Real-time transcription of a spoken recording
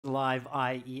Live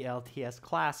IELTS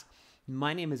class.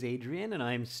 My name is Adrian and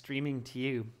I'm streaming to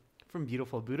you from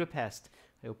beautiful Budapest.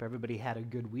 I hope everybody had a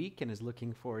good week and is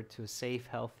looking forward to a safe,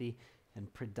 healthy,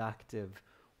 and productive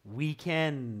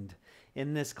weekend.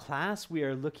 In this class, we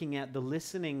are looking at the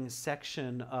listening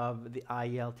section of the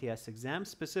IELTS exam.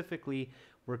 Specifically,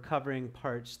 we're covering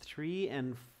parts 3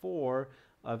 and 4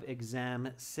 of exam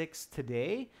 6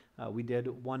 today. We did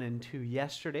 1 and 2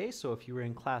 yesterday, so if you were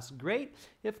in class, great.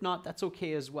 If not, that's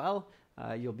okay as well.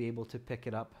 You'll be able to pick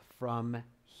it up from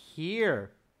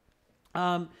here.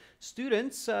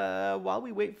 Students, while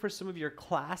we wait for some of your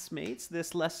classmates,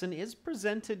 this lesson is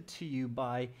presented to you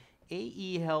by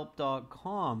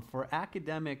aehelp.com. For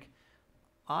academic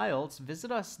IELTS,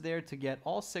 visit us there to get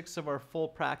all 6 of our full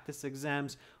practice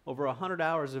exams, over 100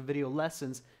 hours of video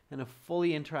lessons, and a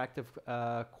fully interactive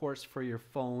course for your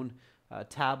phone,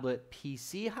 tablet,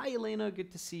 PC. Hi, Elena.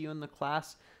 Good to see you in the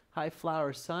class. Hi,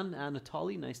 Flower Sun.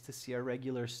 Anatoly. Nice to see our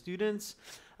regular students.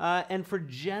 And for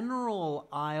general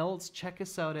IELTS, check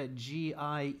us out at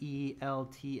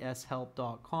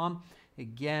gieltshelp.com.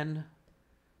 Again,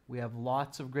 we have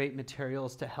lots of great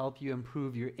materials to help you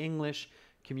improve your English,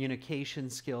 communication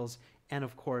skills, and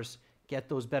of course, get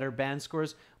those better band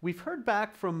scores. We've heard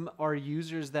back from our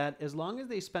users that as long as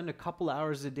they spend a couple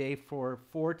hours a day for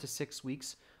 4 to 6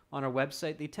 weeks on our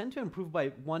website, they tend to improve by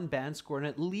 1 band score in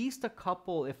at least a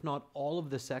couple, if not all of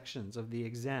the sections of the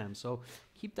exam. So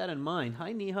keep that in mind.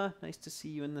 Hi, Neha. Nice to see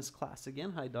you in this class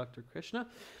again. Hi, Dr. Krishna.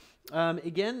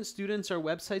 Again, students, our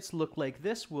websites look like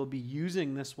this. We'll be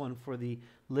using this one for the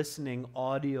listening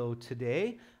audio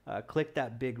today. Click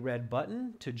that big red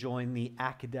button to join the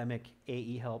academic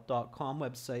aehelp.com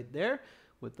website there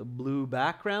with the blue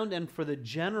background. And for the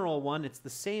general one, it's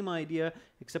the same idea,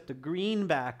 except a green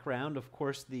background. Of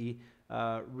course, the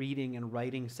reading and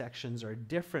writing sections are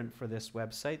different for this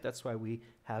website. That's why we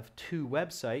have 2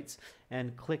 websites.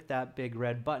 And click that big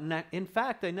red button. In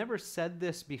fact, I never said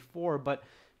this before, but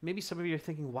maybe some of you are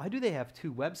thinking, why do they have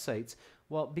 2 websites?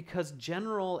 Well, because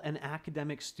general and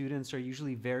academic students are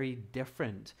usually very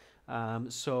different.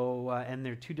 And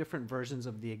they're 2 different versions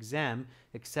of the exam,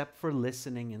 except for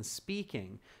listening and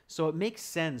speaking. So it makes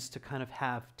sense to kind of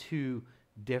have 2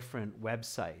 different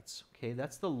websites. Okay,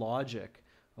 that's the logic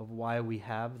of why we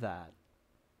have that.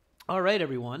 All right,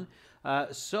 everyone.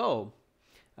 If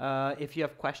you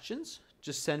have questions,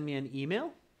 just send me an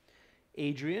email.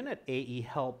 Adrian at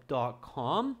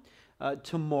aehelp.com.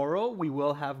 Tomorrow we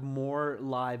will have more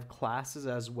live classes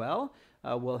as well.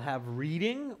 We'll have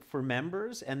reading for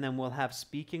members, and then we'll have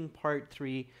speaking part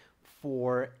 3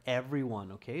 for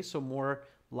everyone. Okay, so more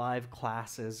live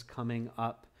classes coming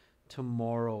up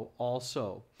tomorrow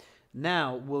also.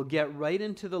 Now we'll get right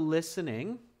into the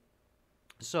listening.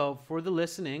 So for the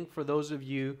listening, for those of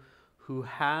you who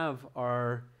have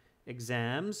our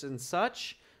exams and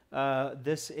such,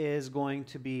 this is going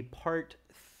to be part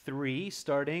 3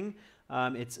 starting.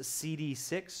 It's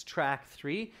CD6, track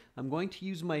 3. I'm going to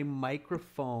use my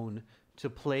microphone to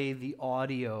play the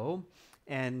audio,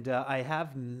 and I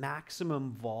have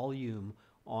maximum volume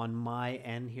on my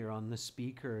end here on the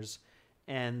speakers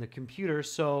and the computer.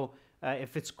 So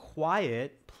if it's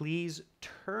quiet, please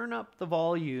turn up the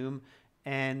volume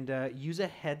and use a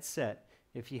headset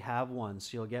if you have one,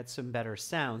 so you'll get some better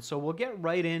sound. So we'll get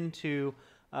right into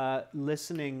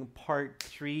listening part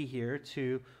 3 here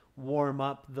to warm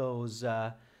up those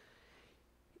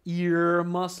ear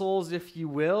muscles, if you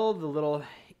will, the little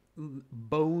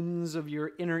bones of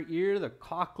your inner ear, the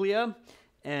cochlea.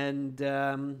 And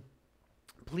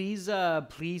please,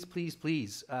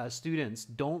 students,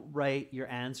 don't write your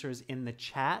answers in the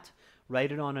chat.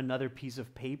 Write it on another piece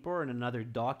of paper and another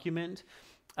document,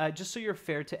 just so you're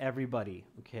fair to everybody,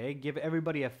 okay? Give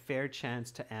everybody a fair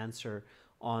chance to answer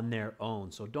on their own.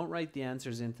 So don't write the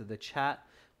answers into the chat.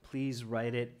 Please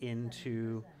write it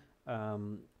into a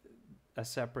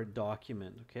separate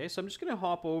document, okay? So I'm just going to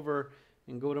hop over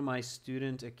and go to my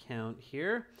student account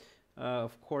here.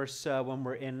 Of course, when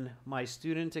we're in my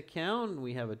student account,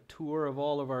 we have a tour of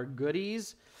all of our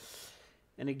goodies.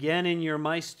 And again, in your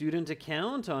My Student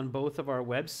account on both of our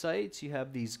websites, you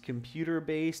have these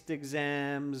computer-based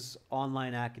exams,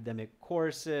 online academic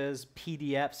courses,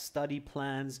 PDF study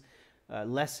plans,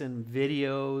 lesson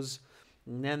videos.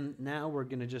 And then now we're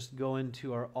going to just go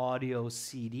into our audio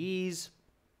CDs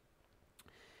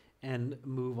and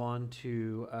move on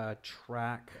to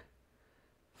track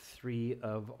 3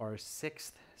 of our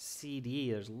 6th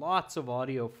CD. There's lots of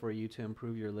audio for you to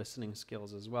improve your listening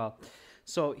skills as well.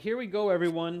 So here we go,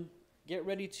 everyone. Get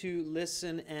ready to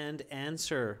listen and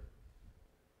answer.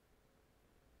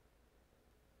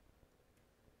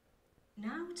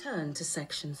 Now turn to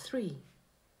section 3.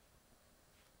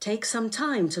 Take some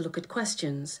time to look at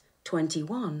questions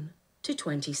 21 to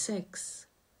 26.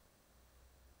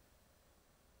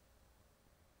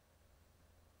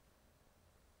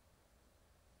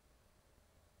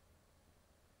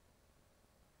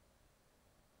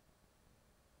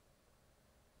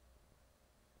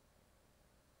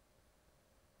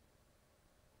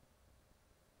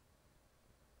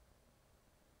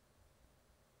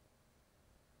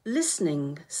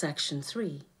 Listening, Section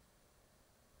 3.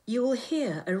 You will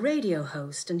hear a radio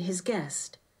host and his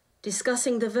guest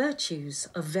discussing the virtues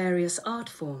of various art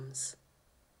forms.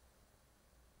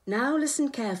 Now listen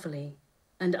carefully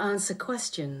and answer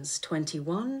questions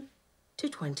 21 to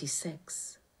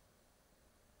 26.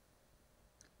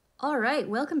 All right,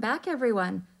 welcome back,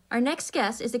 everyone. Our next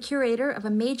guest is the curator of a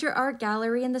major art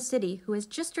gallery in the city who has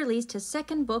just released his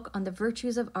second book on the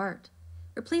virtues of art.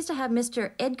 We're pleased to have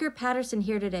Mr. Edgar Patterson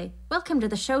here today. Welcome to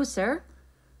the show, sir.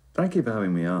 Thank you for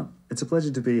having me on. It's a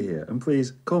pleasure to be here, and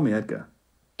please call me Edgar.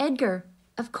 Edgar,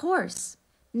 of course.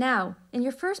 Now, in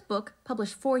your first book,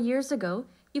 published 4 years ago,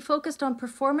 you focused on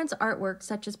performance artwork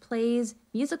such as plays,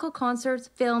 musical concerts,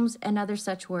 films, and other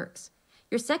such works.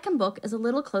 Your second book is a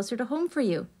little closer to home for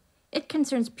you. It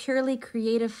concerns purely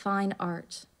creative fine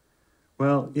art.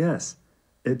 Well, yes.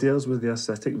 It deals with the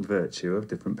aesthetic virtue of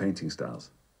different painting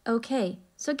styles. Okay,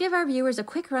 so give our viewers a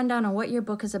quick rundown on what your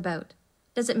book is about.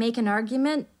 Does it make an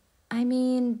argument? I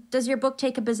mean, does your book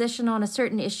take a position on a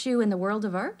certain issue in the world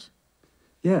of art?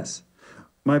 Yes.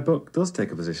 My book does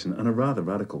take a position, and a rather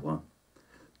radical one.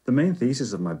 The main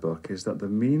thesis of my book is that the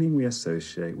meaning we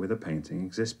associate with a painting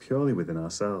exists purely within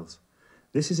ourselves.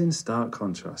 This is in stark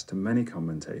contrast to many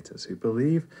commentators who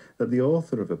believe that the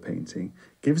author of a painting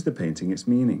gives the painting its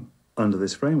meaning. Under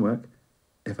this framework,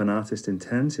 if an artist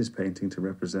intends his painting to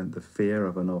represent the fear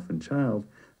of an orphan child,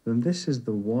 then this is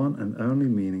the one and only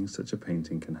meaning such a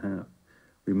painting can have.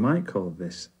 We might call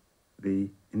this the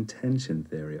intention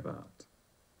theory of art.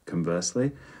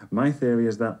 Conversely, my theory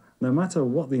is that no matter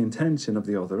what the intention of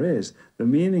the author is, the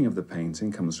meaning of the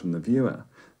painting comes from the viewer.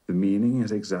 The meaning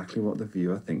is exactly what the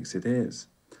viewer thinks it is.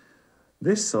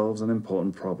 This solves an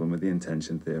important problem with the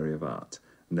intention theory of art,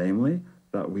 namely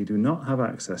that we do not have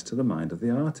access to the mind of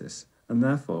the artist, and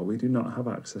therefore we do not have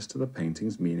access to the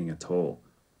painting's meaning at all.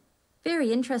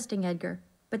 Very interesting, Edgar.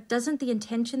 But doesn't the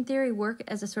intention theory work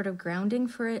as a sort of grounding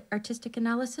for artistic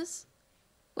analysis?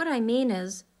 What I mean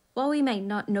is, while we might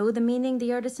not know the meaning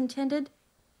the artist intended,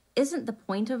 isn't the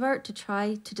point of art to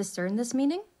try to discern this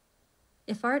meaning?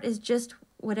 If art is just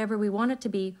whatever we want it to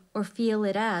be or feel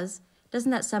it as,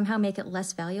 doesn't that somehow make it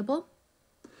less valuable?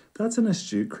 That's an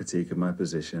astute critique of my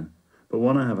position, but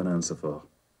one I have an answer for.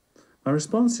 My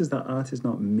response is that art is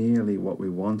not merely what we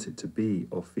want it to be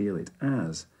or feel it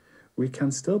as. We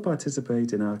can still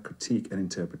participate in our critique and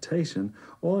interpretation.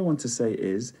 All I want to say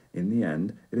is, in the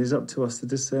end, it is up to us to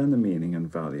discern the meaning and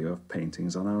value of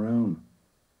paintings on our own.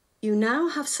 You now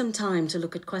have some time to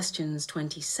look at questions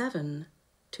 27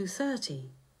 to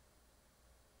 30.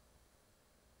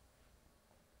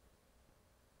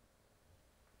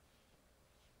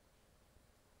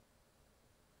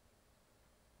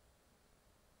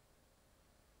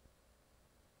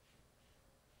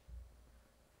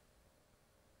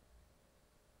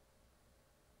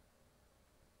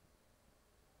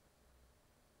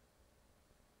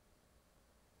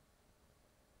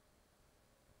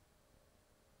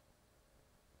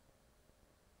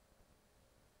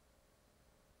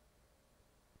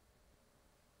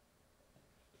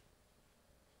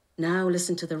 Now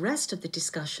listen to the rest of the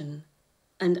discussion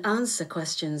and answer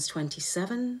questions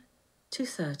 27 to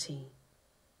 30.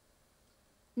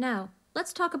 Now,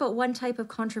 let's talk about one type of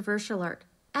controversial art,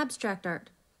 abstract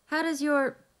art. How does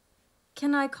your,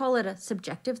 can I call it a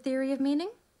subjective theory of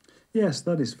meaning? Yes,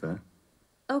 that is fair.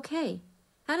 Okay.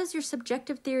 How does your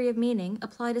subjective theory of meaning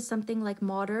apply to something like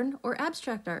modern or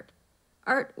abstract art?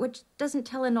 Art which doesn't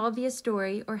tell an obvious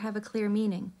story or have a clear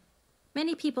meaning.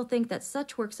 Many people think that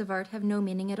such works of art have no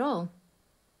meaning at all.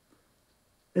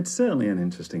 It's certainly an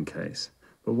interesting case,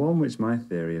 but one which my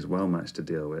theory is well matched to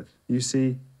deal with. You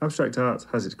see, abstract art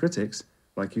has its critics.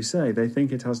 Like you say, they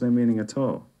think it has no meaning at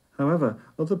all. However,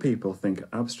 other people think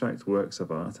abstract works of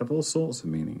art have all sorts of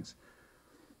meanings.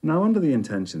 Now, under the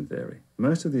intention theory,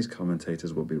 most of these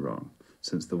commentators will be wrong,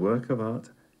 since the work of art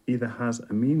either has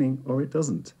a meaning or it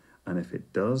doesn't, and if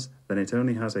it does, then it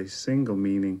only has a single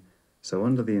meaning. So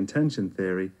under the intention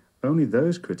theory, only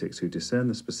those critics who discern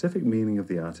the specific meaning of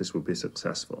the artist will be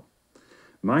successful.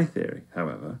 My theory,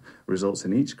 however, results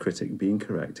in each critic being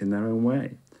correct in their own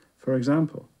way. For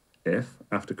example, if,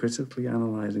 after critically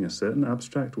analysing a certain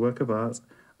abstract work of art,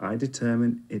 I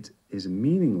determine it is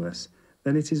meaningless,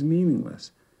 then it is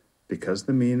meaningless, Because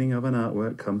the meaning of an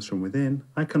artwork comes from within,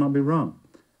 I cannot be wrong,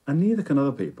 and neither can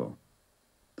other people.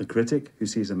 The critic who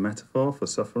sees a metaphor for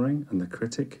suffering and the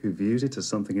critic who views it as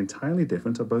something entirely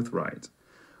different are both right.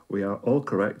 We are all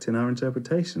correct in our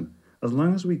interpretation, as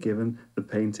long as we've given the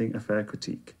painting a fair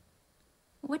critique.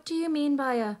 What do you mean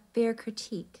by a fair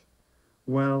critique?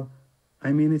 Well,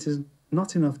 I mean it is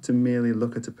not enough to merely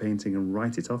look at a painting and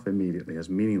write it off immediately as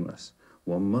meaningless.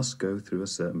 One must go through a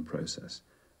certain process.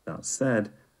 That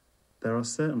said, there are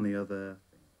certainly other...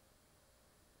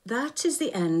 That is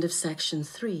the end of section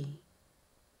 3.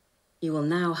 You will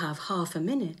now have half a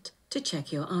minute to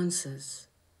check your answers.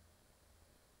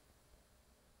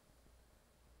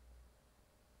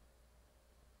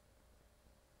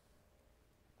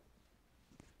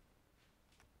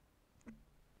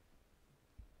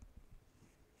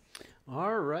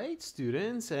 All right,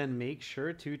 students, and make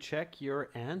sure to check your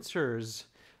answers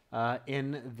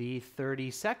in the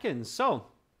 30 seconds. So,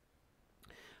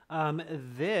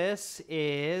 this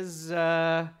is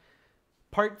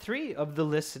part 3 of the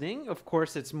listening. Of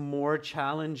course, it's more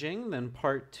challenging than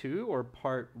part 2 or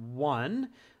part 1.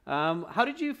 How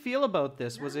did you feel about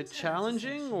this? Was it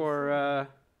challenging or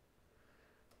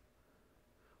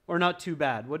not too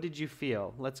bad? What did you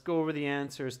feel? Let's go over the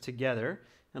answers together,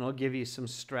 and I'll give you some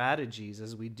strategies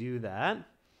as we do that.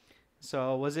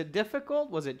 So, was it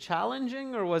difficult? Was it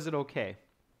challenging? Or was it okay?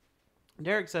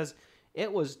 Derek says,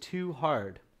 it was too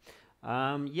hard.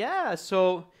 Yeah,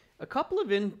 so a couple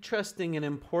of interesting and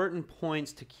important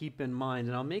points to keep in mind,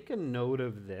 and I'll make a note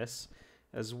of this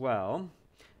as well.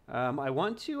 I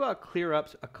want to clear up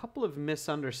a couple of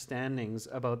misunderstandings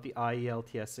about the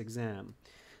IELTS exam.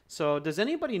 So, does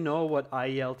anybody know what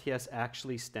IELTS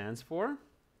actually stands for?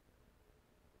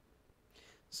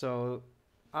 So,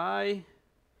 IELTS.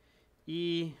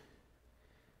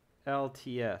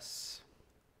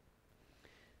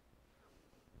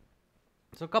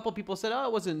 So a couple people said, oh,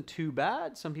 it wasn't too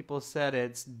bad. Some people said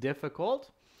it's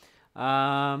difficult.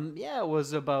 Yeah, it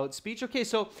was about speech. Okay,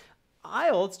 so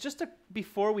IELTS,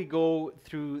 before we go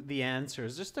through the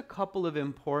answers, just a couple of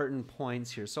important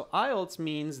points here. So IELTS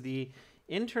means the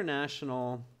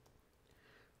International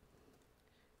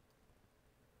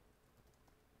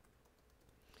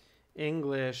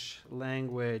English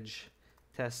Language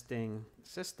Testing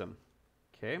System.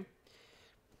 Okay.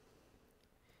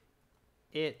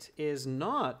 It is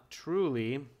not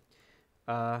truly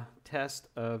a test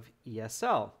of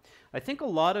ESL. I think a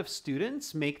lot of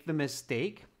students make the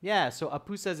mistake. Yeah, so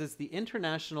Apu says it's the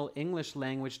International English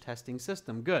Language Testing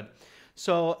System. Good.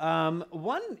 So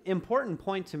one important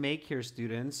point to make here,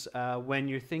 students, when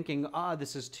you're thinking,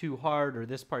 this is too hard, or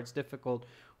this part's difficult,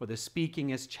 or the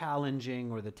speaking is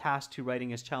challenging, or the task 2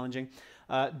 writing is challenging,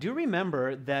 do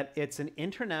remember that it's an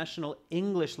international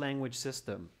English language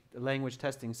system, language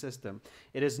testing system.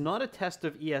 It is not a test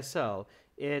of ESL.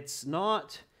 It's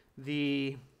not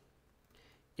the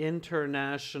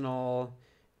International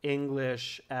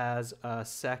English as a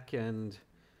Second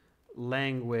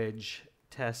Language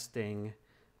testing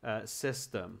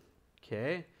system.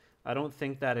 Okay, I don't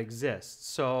think that exists.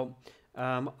 So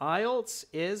IELTS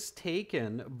is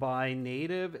taken by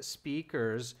native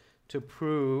speakers to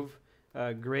prove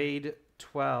grade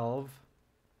 12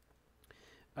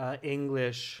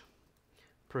 English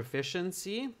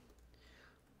proficiency,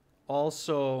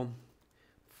 also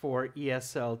for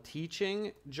ESL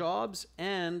teaching jobs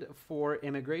and for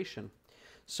immigration.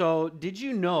 So did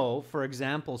you know, for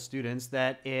example, students,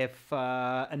 that if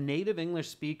a native English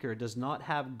speaker does not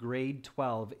have grade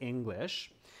 12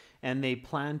 English and they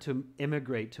plan to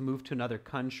immigrate, to move to another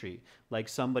country, like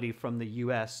somebody from the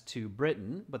US to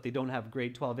Britain, but they don't have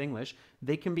grade 12 English,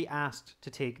 they can be asked to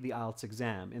take the IELTS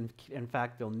exam. In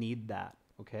fact, they'll need that.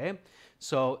 Okay,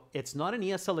 so it's not an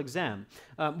ESL exam.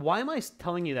 Why am I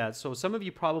telling you that? So some of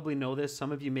you probably know this,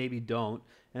 some of you maybe don't,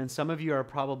 and some of you are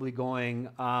probably going,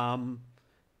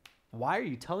 why are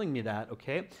you telling me that?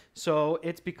 Okay, so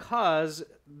it's because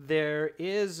there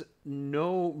is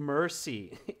no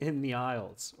mercy in the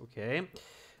IELTS. Okay,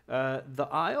 the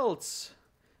IELTS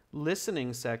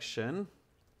listening section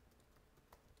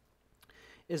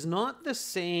is not the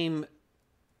same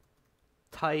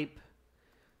type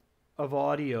of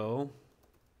audio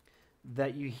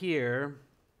that you hear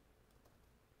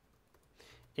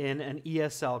in an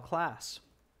ESL class.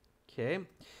 Okay,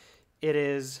 it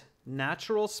is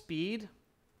natural speed,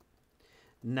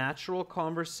 natural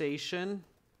conversation,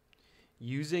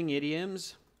 using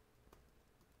idioms,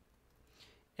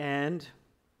 and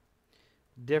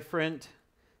different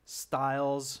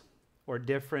styles, or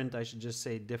different, I should just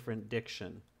say different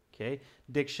diction. Okay,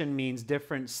 diction means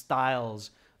different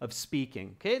styles of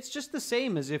speaking. Okay, it's just the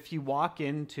same as if you walk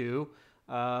into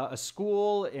a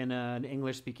school in an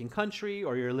English-speaking country,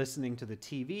 or you're listening to the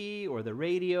TV or the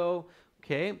radio,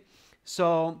 okay?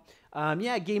 So,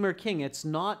 yeah, Gamer King, it's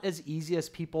not as easy as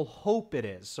people hope it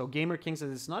is. So Gamer King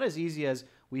says it's not as easy as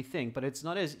we think, but it's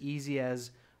not as easy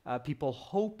as people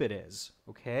hope it is,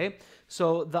 okay?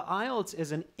 So the IELTS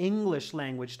is an English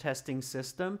language testing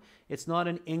system. It's not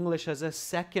an English as a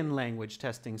second language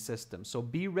testing system. So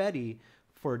be ready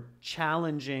for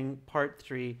challenging part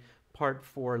 3, part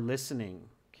 4 listening,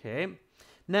 okay?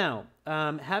 Now,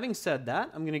 having said that,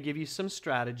 I'm going to give you some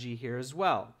strategy here as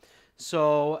well.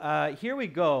 So here we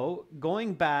go,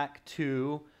 going back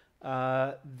to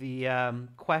the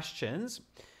questions.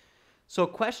 So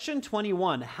question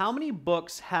 21, how many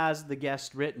books has the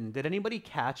guest written? Did anybody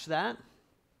catch that?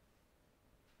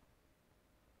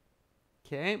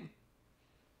 Okay.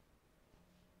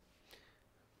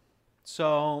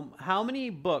 So how many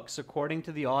books, according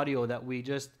to the audio that we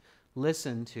just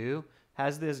listened to,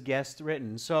 has this guest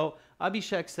written? So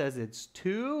Abhishek says it's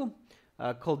 2.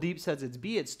 Kuldeep says it's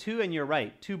B. It's 2, and you're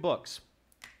right. 2 books.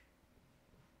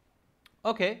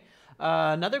 Okay.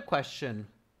 Another question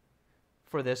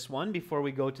for this one before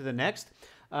we go to the next.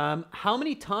 How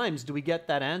many times do we get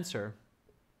that answer?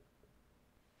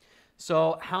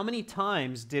 So how many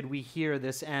times did we hear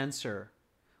this answer?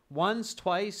 Once,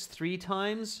 twice, 3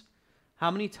 times? How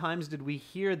many times did we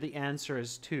hear the answer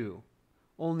as 2?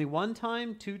 Only 1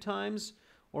 time, 2 times,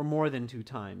 or more than 2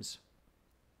 times?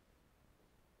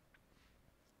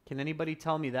 Can anybody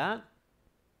tell me that?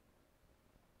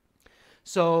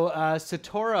 So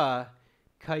Satora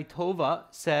Kaitova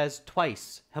says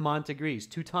twice. Hemant agrees,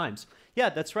 2 times. Yeah,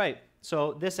 that's right.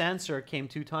 So this answer came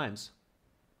 2 times.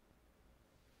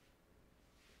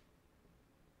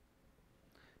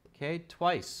 Okay,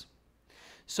 twice.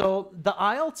 So the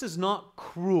IELTS is not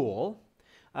cruel.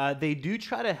 They do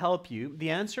try to help you. The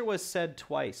answer was said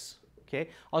twice. Okay,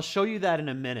 I'll show you that in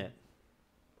a minute.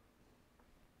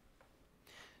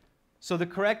 So the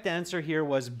correct answer here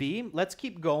was B. Let's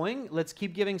keep going. Let's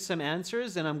keep giving some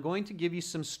answers, and I'm going to give you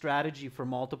some strategy for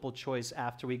multiple choice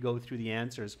after we go through the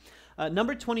answers.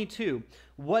 Number 22,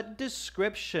 what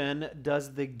description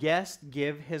does the guest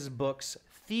give his book's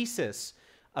thesis?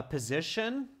 A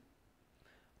position,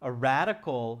 a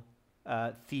radical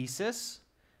thesis,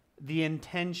 the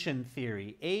intention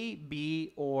theory, A,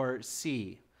 B, or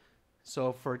C?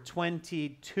 So for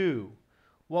 22,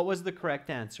 what was the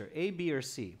correct answer? A, B, or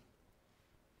C?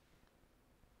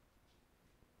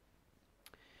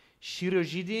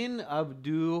 Shirojidin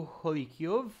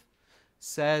Abduholikyov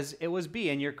says it was B,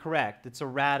 and you're correct. It's a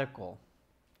radical.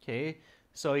 Okay,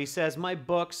 so he says, my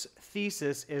book's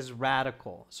thesis is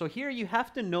radical. So here you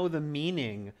have to know the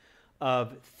meaning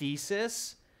of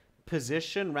thesis,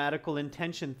 position, radical,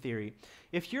 intention theory.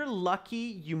 If you're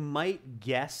lucky, you might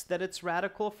guess that it's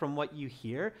radical from what you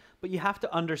hear, but you have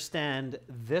to understand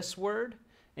this word,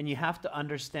 and you have to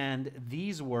understand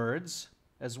these words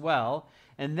as well,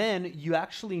 and then you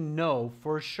actually know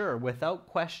for sure, without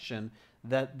question,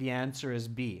 that the answer is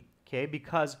B, okay?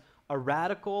 Because a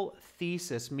radical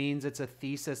thesis means it's a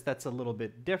thesis that's a little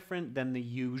bit different than the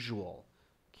usual,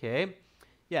 okay?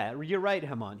 Yeah, you're right,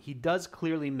 Hemant. He does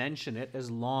clearly mention it as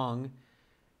long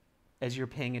as you're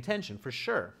paying attention, for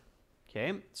sure,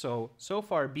 okay? So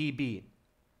far, B, B.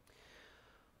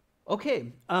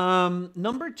 Okay,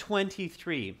 number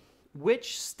 23.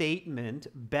 Which statement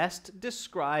best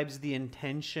describes the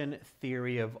intention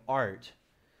theory of art?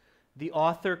 The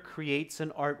author creates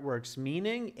an artwork's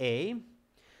meaning, A.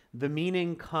 The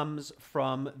meaning comes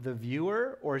from the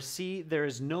viewer, or C. There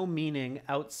is no meaning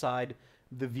outside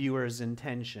the viewer's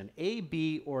intention. A,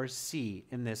 B, or C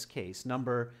in this case,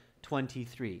 number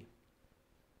 23.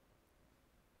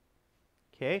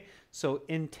 Okay, so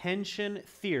intention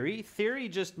theory. Theory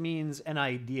just means an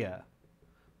idea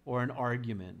or an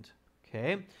argument.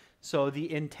 Okay, so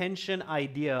the intention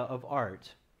idea of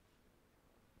art.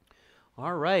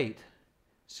 All right,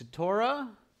 Satora,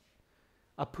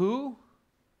 Apu,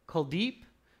 Kuldeep,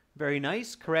 very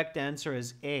nice. Correct answer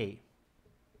is A.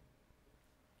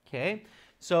 Okay,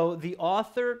 so the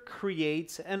author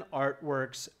creates an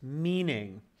artwork's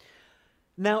meaning.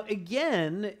 Now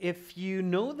again, if you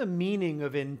know the meaning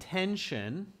of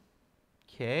intention,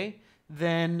 okay,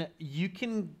 then you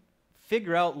can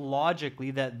figure out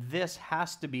logically that this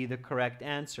has to be the correct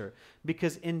answer,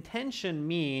 because intention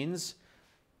means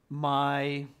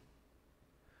my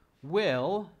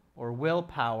will or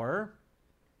willpower.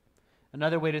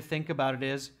 Another way to think about it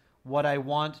is what I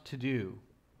want to do.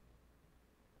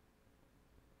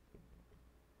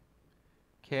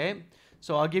 Okay,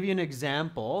 so I'll give you an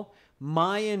example.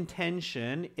 My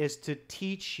intention is to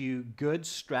teach you good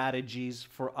strategies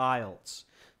for IELTS.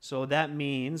 So that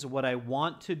means what I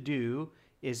want to do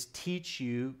is teach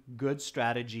you good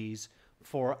strategies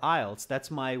for IELTS.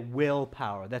 That's my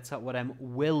willpower. That's what I'm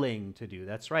willing to do.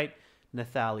 That's right,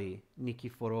 Nathalie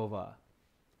Nikiforova.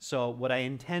 So what I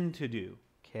intend to do,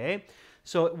 okay?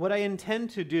 So what I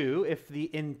intend to do, if the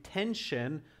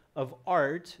intention of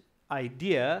art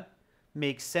idea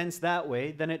makes sense that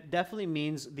way, then it definitely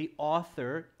means the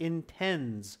author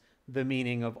intends the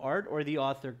meaning of art, or the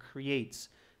author creates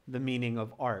the meaning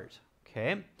of art,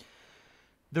 okay?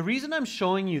 The reason I'm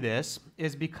showing you this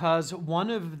is because one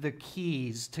of the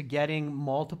keys to getting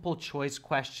multiple choice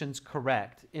questions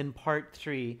correct in part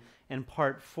 3 and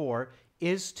part 4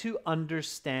 is to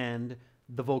understand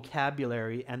the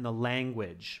vocabulary and the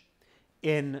language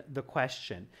in the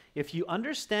question. If you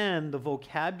understand the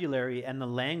vocabulary and the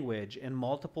language in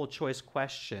multiple choice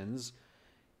questions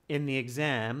in the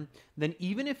exam, then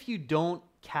even if you don't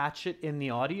catch it in the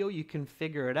audio, you can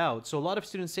figure it out. So a lot of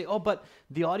students say, oh, but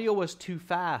the audio was too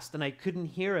fast and I couldn't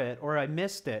hear it, or I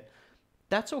missed it.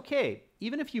 That's okay.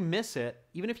 Even if you miss it,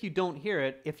 even if you don't hear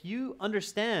it, if you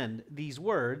understand these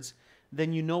words,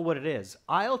 then you know what it is.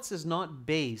 IELTS is not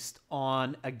based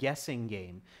on a guessing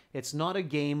game. It's not a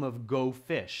game of go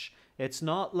fish. It's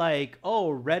not like,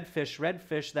 oh, red fish,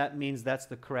 that means that's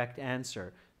the correct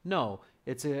answer. No,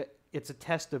 it's a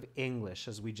test of English,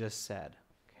 as we just said.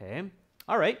 Okay?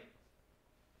 All right.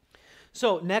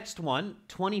 So next one,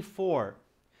 24.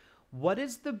 What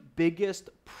is the biggest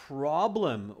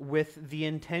problem with the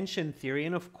intention theory?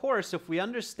 And of course, if we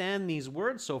understand these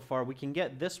words so far, we can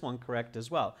get this one correct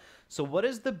as well. So what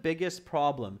is the biggest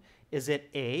problem? Is it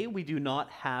A, we do not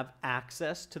have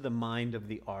access to the mind of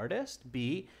the artist?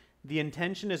 B, the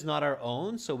intention is not our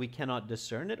own, so we cannot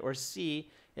discern it? Or C,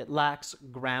 it lacks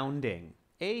grounding?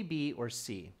 A, B, or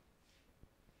C?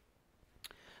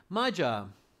 Maja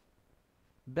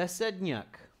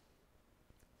Besedniak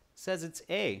says it's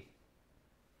A.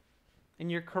 And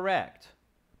you're correct.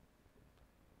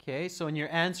 Okay, so in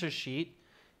your answer sheet,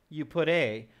 you put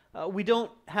A. We don't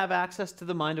have access to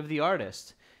the mind of the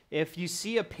artist. If you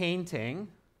see a painting,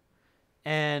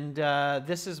 and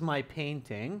this is my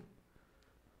painting,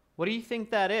 what do you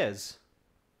think that is?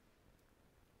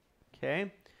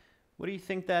 Okay, what do you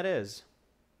think that is?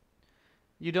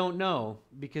 You don't know,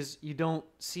 because you don't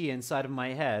see inside of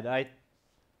my head. I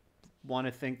want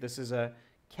to think this is a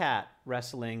cat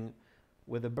wrestling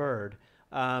with a bird.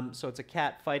 So it's a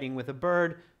cat fighting with a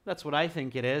bird. That's what I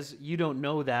think it is. You don't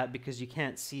know that because you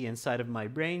can't see inside of my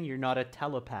brain. You're not a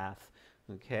telepath.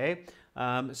 Okay?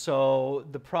 So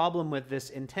the problem with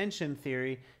this intention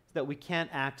theory is that we can't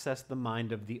access the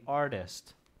mind of the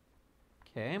artist.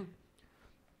 Okay?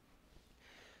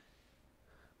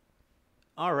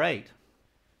 All right.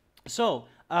 So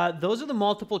those are the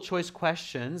multiple choice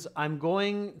questions. I'm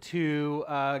going to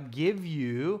give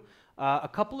you a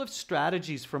couple of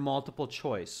strategies for multiple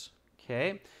choice.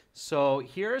 Okay, so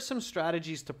here are some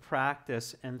strategies to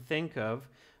practice and think of.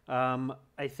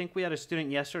 I think we had a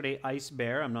student yesterday, Ice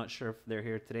Bear, I'm not sure if they're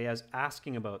here today, I was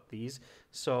asking about these.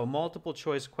 So multiple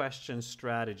choice question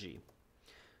strategy.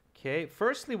 Okay,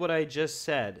 firstly, what I just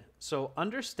said. So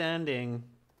understanding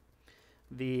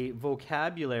the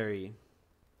vocabulary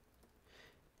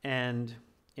and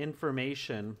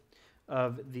information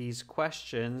of these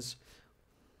questions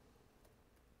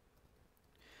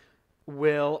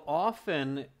will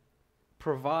often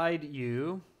provide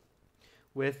you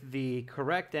with the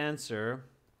correct answer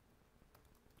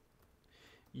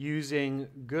using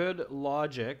good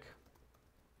logic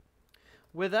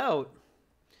without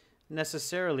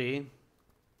necessarily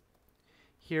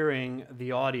hearing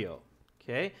the audio.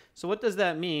 Okay, so what does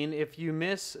that mean? If you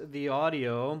miss the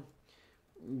audio,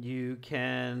 you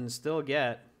can still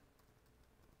get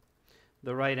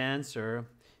the right answer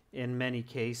in many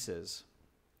cases.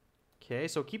 Okay,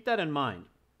 so keep that in mind.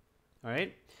 All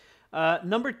right.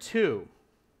 Number 2,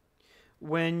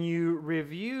 when you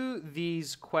review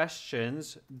these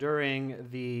questions during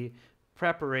the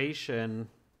preparation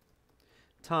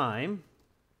time,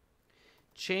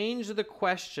 change the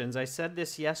questions. I said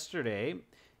this yesterday,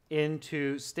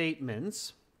 into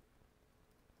statements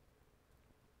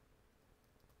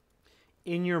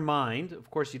in your mind. Of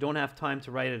course, you don't have time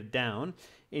to write it down.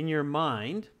 In your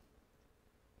mind,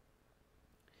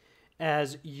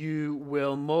 as you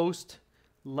will most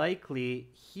likely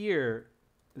hear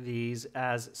these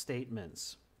as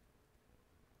statements.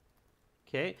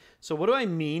 Okay, so what do I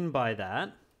mean by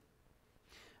that?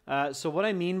 So what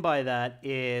I mean by that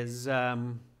is,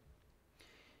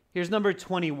 here's number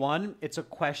 21. It's a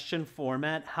question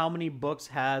format. How many books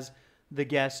has the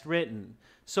guest written?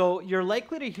 So you're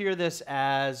likely to hear this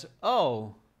as,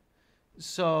 oh,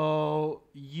 So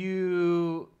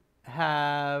you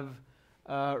have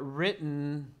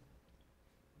written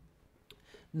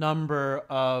number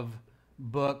of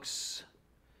books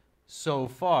so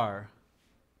far.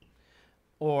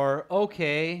 Or,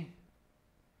 okay,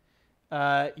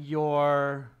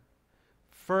 your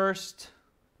first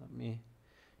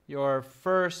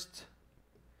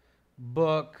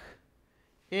book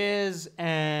is,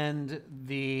 and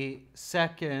the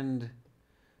second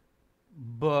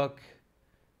book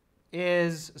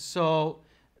is. So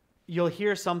you'll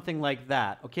hear something like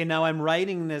that. Okay, now I'm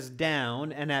writing this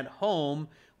down, and at home,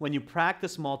 when you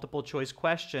practice multiple choice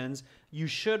questions, you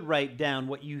should write down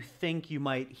what you think you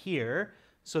might hear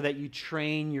so that you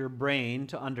train your brain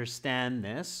to understand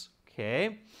this.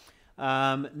 Okay.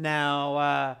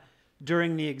 Now,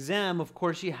 during the exam, of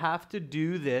course, you have to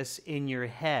do this in your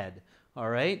head. All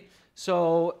right.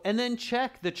 So, and then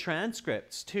check the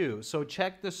transcripts too. So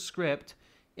check the script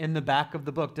in the back of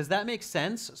the book. Does that make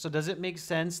sense? So does it make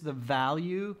sense, the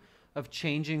value of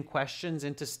changing questions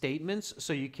into statements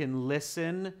so you can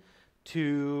listen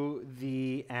to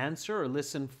the answer or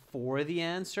listen for the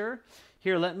answer?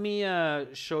 Here, let me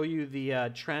show you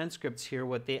the transcripts here,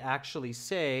 what they actually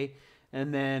say,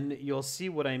 and then you'll see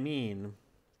what I mean.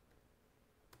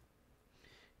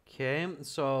 Okay,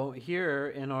 so here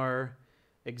in our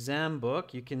exam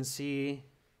book, you can see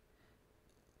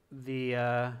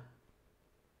the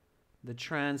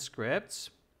transcripts.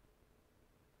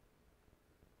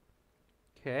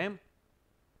 Okay.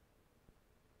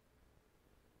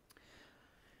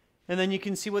 And then you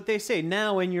can see what they say.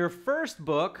 Now, in your first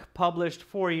book, published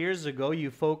 4 years ago,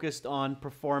 you focused on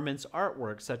performance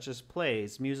artwork, such as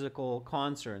plays, musical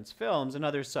concerts, films, and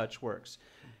other such works.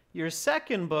 Your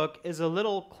second book is a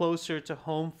little closer to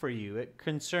home for you. It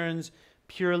concerns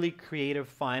purely creative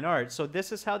fine art. So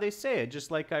this is how they say it,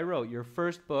 just like I wrote. Your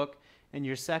first book and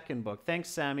your second book. Thanks,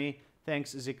 Sammy.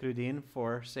 Thanks, Zikrudin,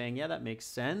 for saying, yeah, that makes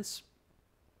sense.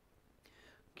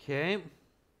 Okay.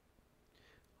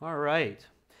 All right.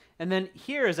 And then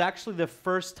here is actually the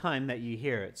first time that you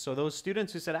hear it. So those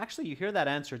students who said, actually, you hear that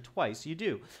answer twice, you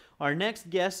do. Our next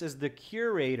guest is the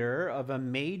curator of a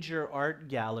major art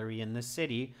gallery in the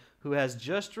city who has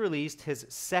just released his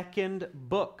second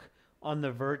book on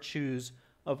the virtues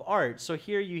of art. So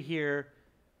here you hear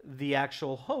the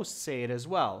actual host say it as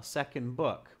well, second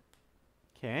book.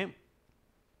 Okay.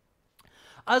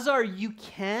 Azar, you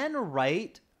can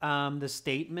write the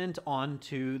statement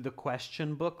onto the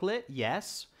question booklet,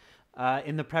 yes,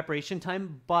 in the preparation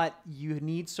time, but you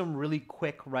need some really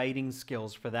quick writing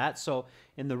skills for that. So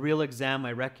in the real exam,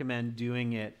 I recommend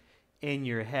doing it in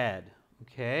your head,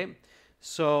 okay?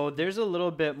 So there's a little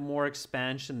bit more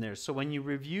expansion there. So when you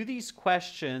review these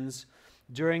questions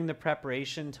during the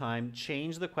preparation time,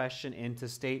 change the question into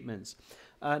statements.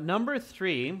 Number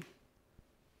 3,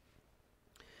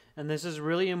 and this is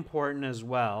really important as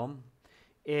well,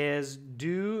 is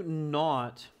do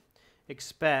not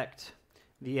expect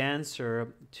the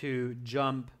answer to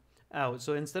jump out.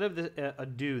 So instead of a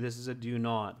do, this is a do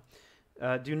not.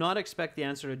 Do not expect the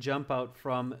answer to jump out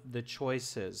from the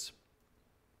choices.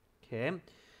 Okay.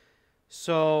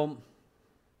 So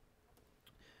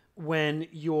when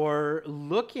you're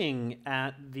looking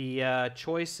at the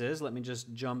choices, let me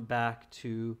just jump back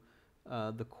to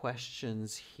the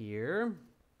questions here.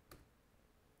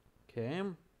 Okay.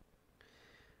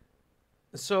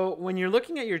 So when you're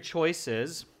looking at your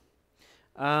choices,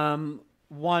 1,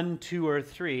 2, or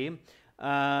 3,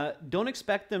 don't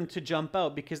expect them to jump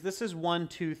out because this is 1,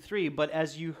 2, 3. But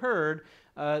as you heard,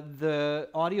 the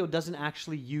audio doesn't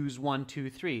actually use 1, 2,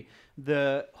 3.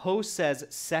 The host says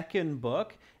second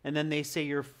book, and then they say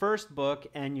your first book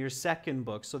and your second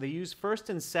book. So they use first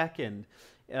and second.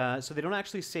 So they don't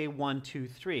actually say 1, 2,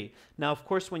 3. Now, of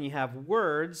course, when you have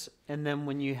words and then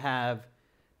when you have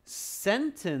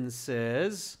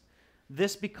sentences,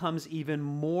 this becomes even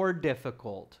more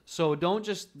difficult. So don't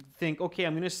just think, okay,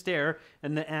 I'm going to stare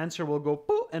and the answer will go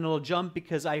boop and it'll jump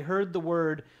because I heard the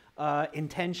word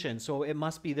intention. So it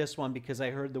must be this one because I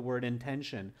heard the word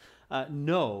intention.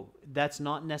 No, that's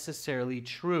not necessarily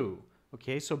true.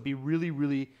 Okay, so be really,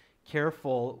 really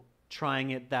careful trying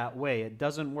it that way. It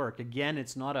doesn't work. Again,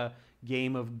 it's not a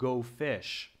game of Go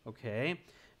Fish. Okay,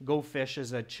 Go Fish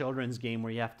is a children's game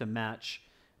where you have to match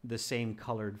the same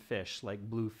colored fish, like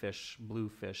blue fish,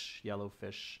 yellow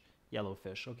fish, yellow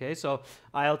fish. Okay, so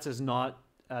IELTS is not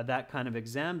that kind of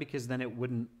exam because then it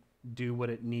wouldn't do what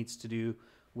it needs to do,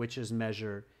 which is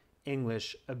measure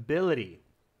English ability.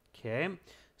 Okay,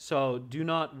 so do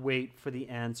not wait for the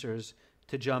answers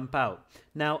to jump out.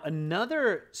 Now,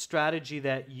 another strategy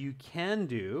that you can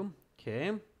do,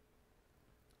 okay,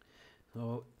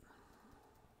 so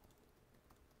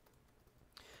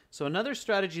So another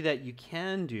strategy that you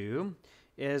can do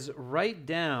is write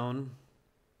down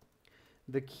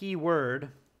the key word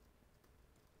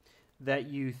that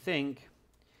you think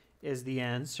is the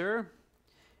answer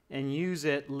and use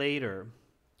it later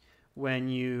when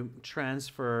you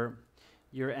transfer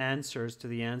your answers to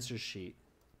the answer sheet.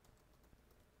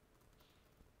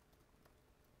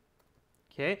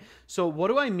 Okay, so what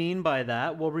do I mean by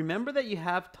that? Well, remember that you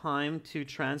have time to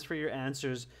transfer your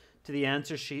answers to the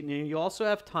answer sheet, and you also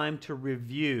have time to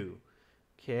review.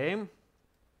 Okay.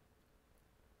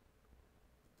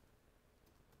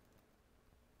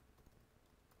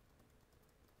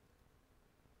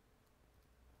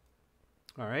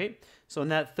 All right, so in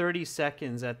that 30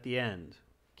 seconds at the end.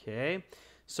 Okay,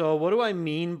 so what do I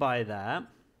mean by that?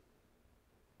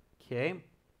 Okay.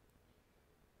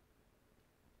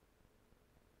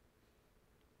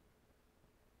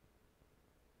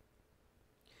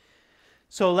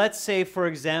 So let's say, for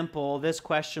example, this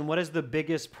question, what is the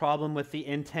biggest problem with the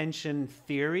intention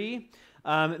theory?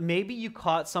 Maybe you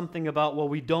caught something about, well,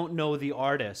 we don't know the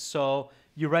artist. So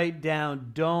you write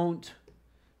down, don't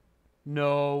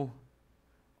know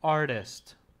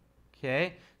artist.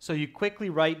 Okay, so you quickly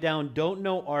write down, don't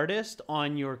know artist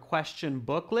on your question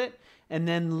booklet. And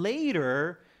then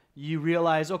later you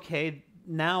realize, okay,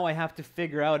 now I have to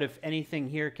figure out if anything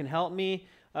here can help me.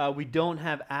 We don't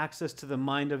have access to the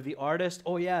mind of the artist.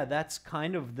 Oh yeah, that's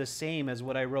kind of the same as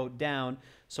what I wrote down.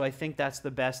 So I think that's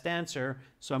the best answer.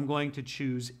 So I'm going to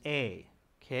choose A.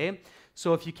 Okay.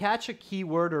 So if you catch a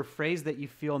keyword or phrase that you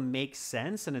feel makes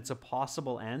sense and it's a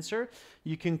possible answer,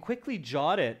 you can quickly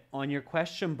jot it on your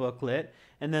question booklet.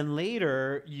 And then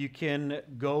later you can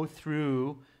go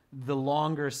through the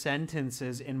longer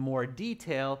sentences in more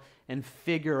detail and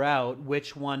figure out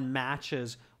which one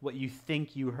matches what you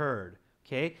think you heard.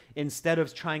 Okay, instead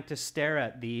of trying to stare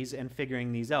at these and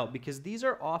figuring these out, because these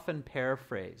are often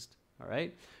paraphrased. All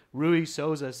right, Rui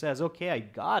Souza says, okay, I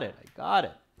got it.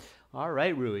 All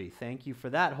right, Rui, thank you for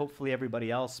that. Hopefully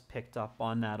everybody else picked up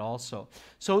on that also.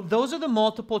 So those are the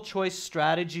multiple choice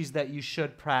strategies that you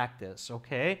should practice,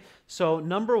 okay? So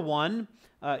number one,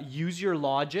 use your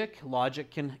logic.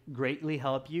 Logic can greatly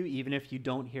help you even if you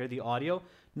don't hear the audio.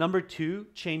 Number two,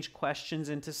 change questions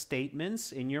into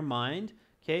statements in your mind.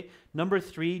 Okay. Number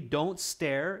three, don't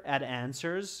stare at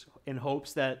answers in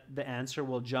hopes that the answer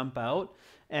will jump out.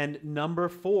 And number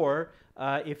four,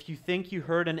 if you think you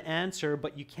heard an answer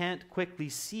but you can't quickly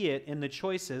see it in the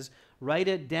choices, write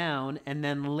it down and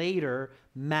then later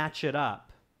match it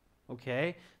up.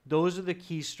 Okay. Those are the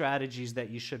key strategies that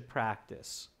you should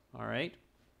practice. All right.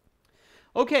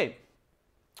 Okay.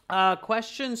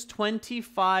 Questions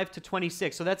 25 to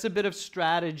 26. So that's a bit of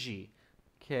strategy.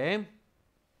 Okay.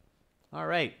 All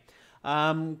right.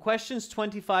 Questions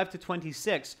 25 to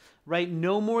 26. Write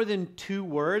no more than 2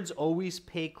 words. Always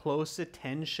pay close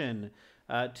attention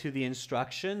to the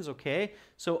instructions, okay?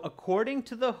 So according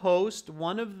to the host,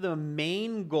 one of the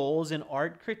main goals in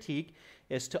art critique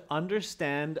is to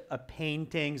understand a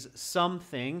painting's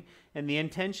something, and the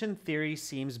intention theory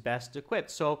seems best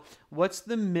equipped. So what's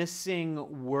the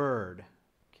missing word,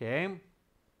 okay?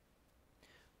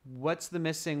 What's the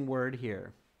missing word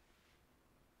here?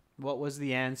 What was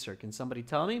the answer? Can somebody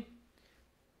tell me?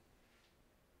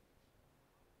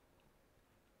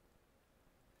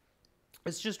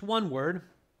 It's just one word.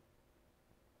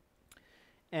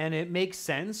 And it makes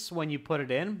sense when you put it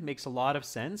in. Makes a lot of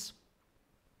sense.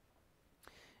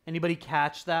 Anybody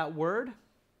catch that word?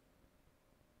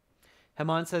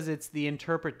 Haman says it's the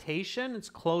interpretation. It's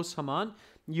close, Haman.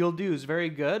 You'll do is very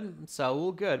good.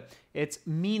 Saul, good. It's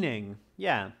meaning.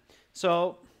 Yeah.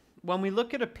 So when we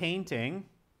look at a painting,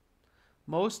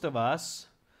 most of us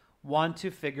want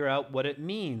to figure out what it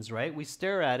means, right? We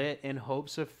stare at it in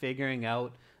hopes of figuring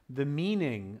out the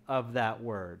meaning of that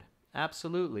word.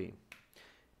 Absolutely.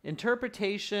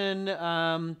 Interpretation,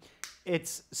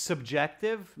 it's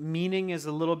subjective. Meaning is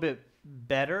a little bit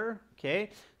better,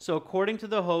 okay? So according to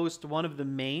the host, one of the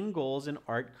main goals in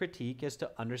art critique is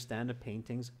to understand a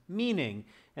painting's meaning,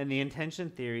 and the intention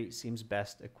theory seems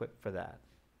best equipped for that.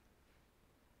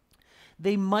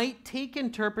 They might take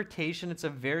interpretation. It's a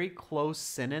very close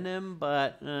synonym,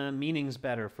 but meaning's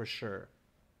better for sure.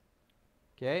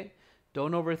 Okay?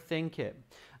 Don't overthink it.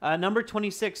 Number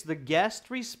 26, the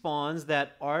guest responds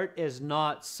that art is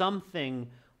not something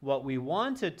what we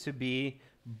want it to be,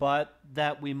 but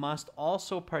that we must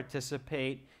also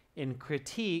participate in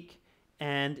critique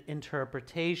and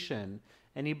interpretation.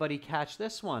 Anybody catch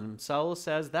this one? Saul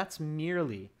says that's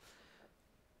merely.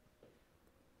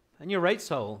 And you're right,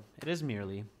 Saul. It is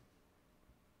merely.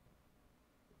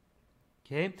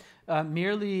 Okay?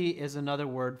 Merely is another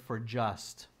word for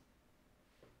just.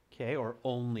 okay, or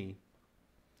only.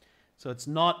 So it's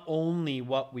not only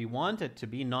what we want it to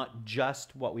be, not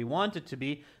just what we want it to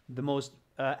be. The most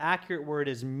accurate word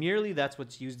is merely. That's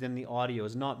what's used in the audio,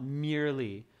 is not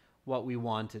merely what we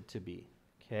want it to be.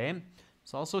 Okay?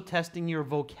 It's also testing your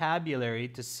vocabulary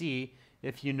to see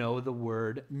if you know the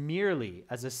word merely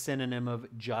as a synonym of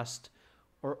just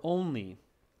or only.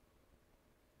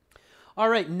 All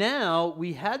right, now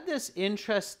we had this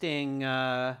interesting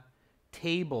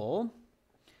table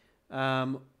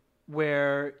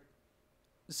where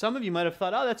some of you might have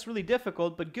thought, oh, that's really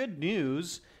difficult, but good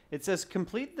news. It says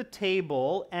complete the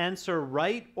table, answer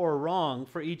right or wrong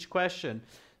for each question.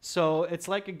 So it's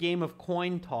like a game of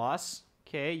coin toss,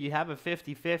 okay? You have a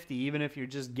 50-50 even if you're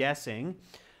just guessing.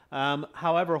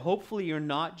 However, hopefully you're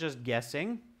not just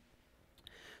guessing.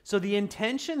 So the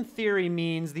intention theory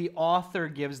means the author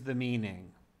gives the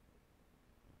meaning.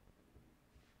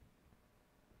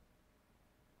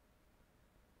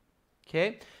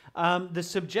 Okay? The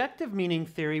subjective meaning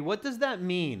theory, what does that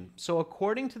mean? So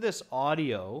according to this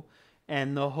audio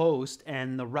and the host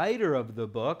and the writer of the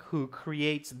book who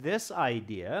creates this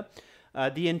idea,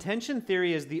 the intention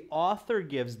theory is the author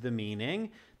gives the meaning.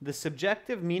 The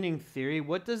subjective meaning theory,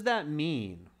 what does that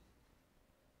mean?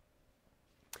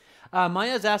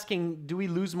 Maya's asking, do we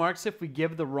lose marks if we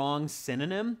give the wrong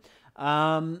synonym?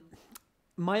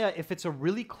 Maya, if it's a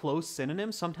really close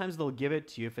synonym, sometimes they'll give it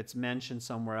to you if it's mentioned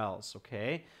somewhere else,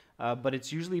 okay? But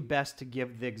it's usually best to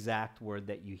give the exact word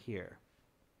that you hear.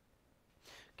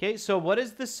 Okay, so what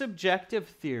is the subjective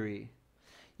theory?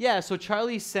 Yeah, so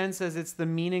Charlie Sen says it's the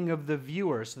meaning of the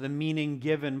viewer, so the meaning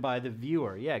given by the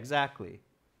viewer. Yeah, exactly.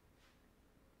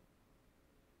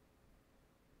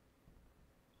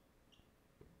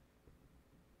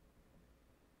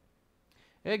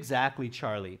 Exactly,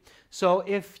 Charlie. So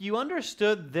if you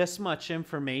understood this much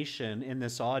information in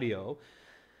this audio,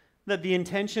 that the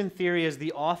intention theory is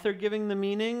the author giving the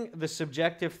meaning, the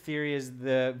subjective theory is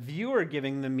the viewer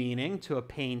giving the meaning to a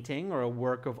painting or a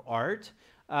work of art,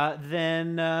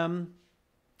 then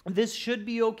this should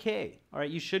be okay. All right,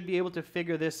 you should be able to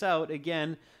figure this out,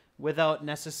 again, without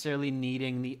necessarily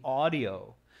needing the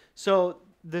audio. So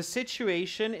the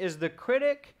situation is the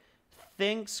critic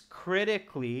thinks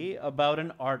critically about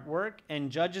an artwork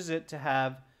and judges it to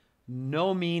have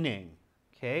no meaning,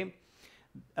 okay?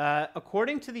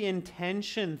 According to the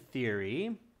intention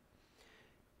theory,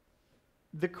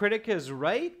 the critic is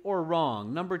right or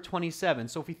wrong, number 27.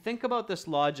 So if we think about this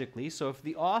logically, so if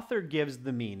the author gives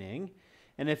the meaning,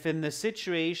 and if in the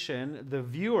situation the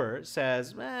viewer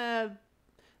says,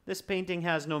 this painting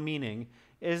has no meaning,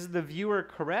 is the viewer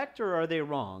correct or are they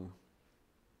wrong?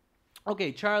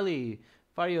 Okay, Charlie,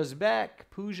 Faryozbek,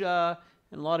 Pooja,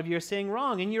 and a lot of you are saying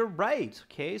wrong, and you're right,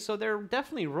 okay? So they're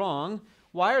definitely wrong.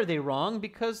 Why are they wrong?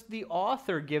 Because the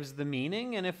author gives the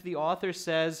meaning, and if the author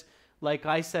says, like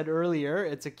I said earlier,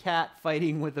 it's a cat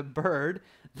fighting with a bird,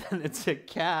 then it's a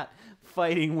cat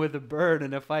fighting with a bird,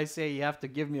 and if I say you have to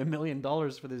give me $1 million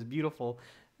for this beautiful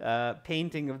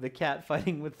painting of the cat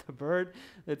fighting with the bird,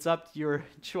 it's up to your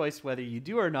choice whether you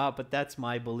do or not, but that's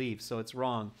my belief, so it's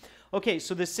wrong. Okay,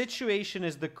 so the situation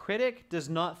is the critic does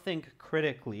not think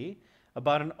critically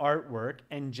about an artwork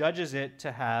and judges it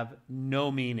to have no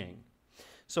meaning.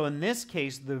 So in this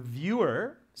case, the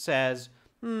viewer says,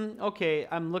 okay,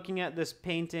 I'm looking at this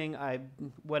painting,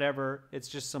 whatever, it's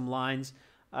just some lines.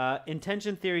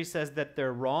 Intention theory says that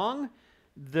they're wrong.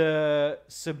 The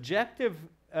subjective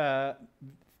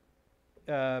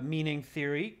meaning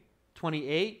theory,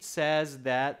 28, says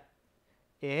that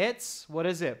it's, what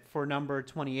is it for number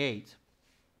 28?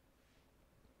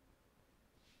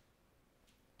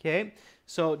 Okay,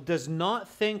 so does not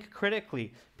think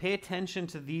critically. Pay attention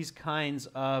to these kinds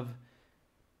of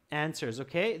answers,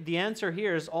 okay? The answer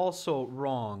here is also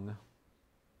wrong.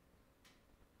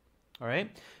 All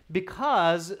right?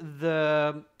 Because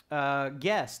the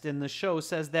guest in the show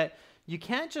says that you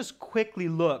can't just quickly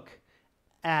look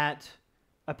at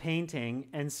a painting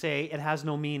and say it has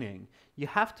no meaning. You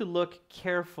have to look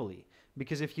carefully,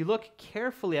 because if you look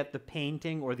carefully at the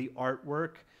painting or the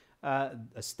artwork, a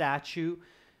statue,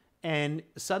 and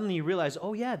suddenly you realize,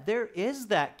 oh yeah, there is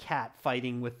that cat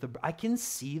fighting with the bird. I can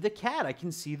see the cat. I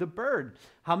can see the bird.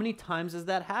 How many times has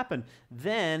that happened?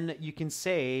 Then you can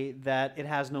say that it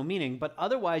has no meaning. But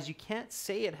otherwise, you can't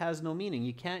say it has no meaning.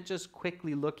 You can't just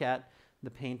quickly look at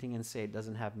the painting and say it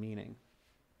doesn't have meaning.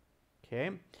 Okay.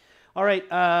 All right.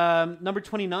 Number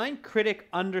 29, critic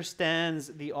understands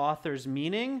the author's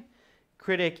meaning.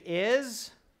 Critic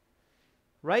is...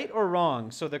 right or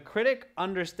wrong? So the critic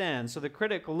understands. So the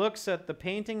critic looks at the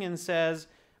painting and says,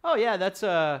 oh yeah, that's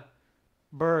a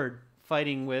bird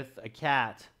fighting with a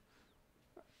cat.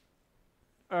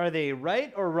 Are they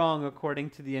right or wrong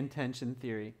according to the intention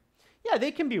theory? Yeah,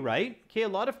 they can be right. Okay, a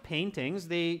lot of paintings,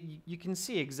 you can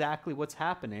see exactly what's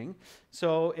happening.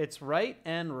 So it's right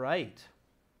and right.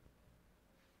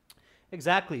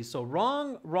 Exactly. So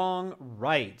wrong, wrong,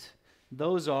 right.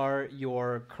 Those are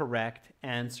your correct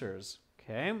answers.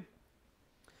 Okay.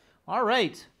 All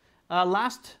right.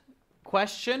 Last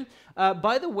question.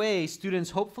 By the way, students,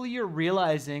 hopefully you're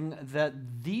realizing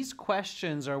that these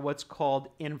questions are what's called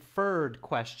inferred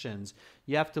questions.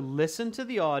 You have to listen to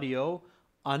the audio,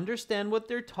 understand what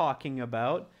they're talking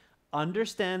about,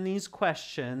 understand these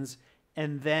questions,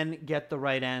 and then get the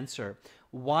right answer.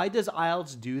 Why does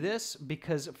IELTS do this?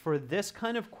 Because for this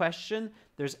kind of question,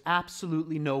 there's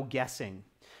absolutely no guessing.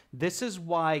 This is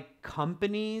why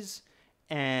companies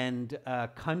and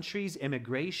countries,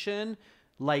 immigration,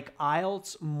 like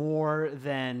IELTS more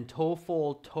than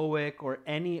TOEFL, TOEIC, or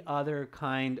any other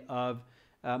kind of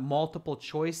multiple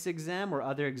choice exam or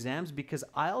other exams, because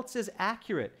IELTS is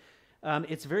accurate.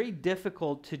 It's very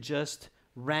difficult to just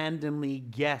randomly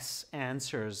guess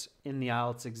answers in the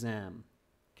IELTS exam.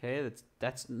 Okay,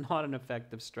 that's not an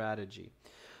effective strategy.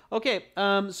 Okay,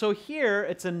 so here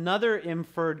it's another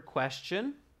inferred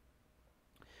question.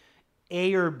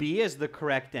 A or B is the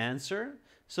correct answer.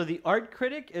 So the art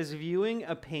critic is viewing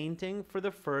a painting for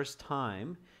the first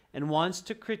time and wants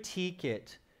to critique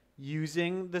it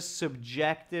using the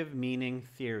subjective meaning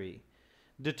theory.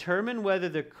 Determine whether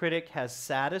the critic has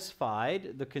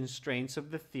satisfied the constraints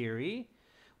of the theory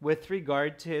with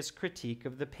regard to his critique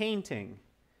of the painting.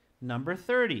 Number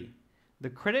 30. The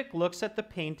critic looks at the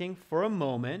painting for a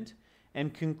moment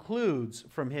and concludes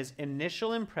from his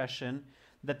initial impression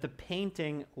that the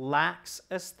painting lacks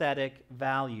aesthetic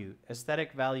value.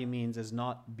 Aesthetic value means is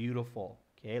not beautiful.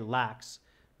 Okay, lacks,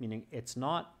 meaning it's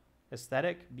not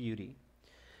aesthetic beauty.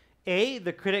 A,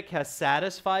 the critic has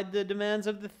satisfied the demands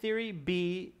of the theory.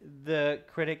 B, the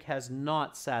critic has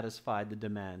not satisfied the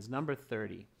demands. Number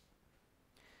 30.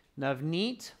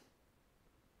 Navneet,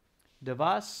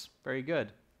 Devas, very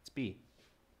good. It's B.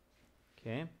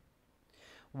 Okay.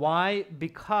 Why?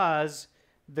 Because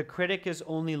the critic is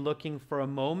only looking for a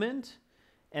moment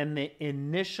and they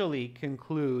initially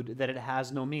conclude that it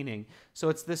has no meaning. So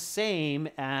it's the same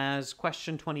as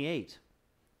question 28.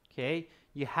 Okay.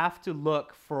 You have to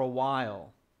look for a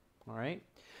while. All right.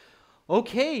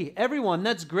 Okay, everyone,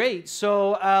 that's great.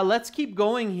 So let's keep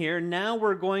going here. Now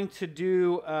we're going to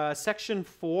do section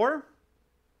 4.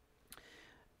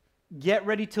 Get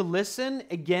ready to listen.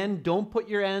 Again, don't put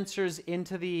your answers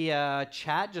into the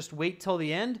chat. Just wait till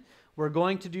the end. We're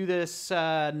going to do this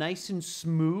nice and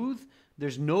smooth.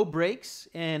 There's no breaks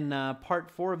in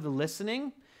part 4 of the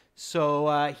listening.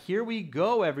 So here we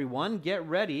go, everyone. Get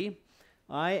ready.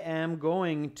 I am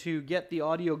going to get the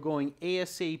audio going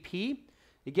ASAP.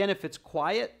 Again, if it's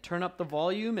quiet, turn up the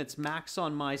volume. It's max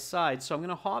on my side. So I'm going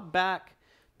to hop back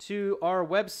to our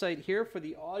website here for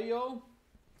the audio.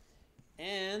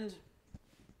 And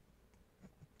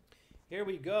here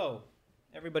we go.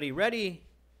 Everybody ready,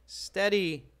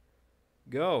 steady,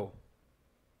 go.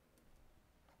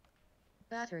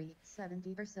 Battery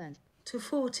 70%. to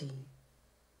 40.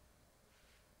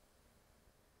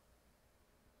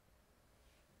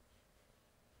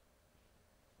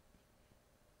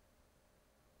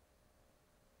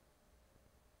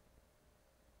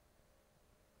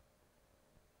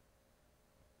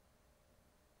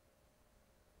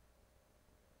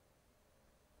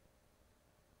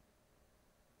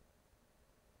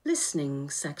 Listening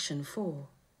Section 4.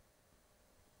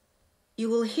 You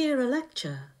will hear a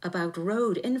lecture about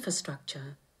road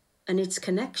infrastructure and its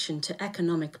connection to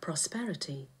economic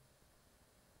prosperity.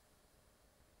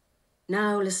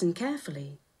 Now listen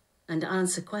carefully and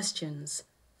answer questions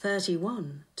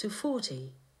 31 to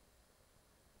 40.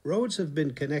 Roads have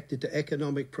been connected to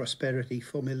economic prosperity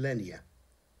for millennia.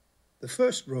 The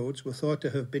first roads were thought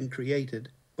to have been created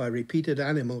by repeated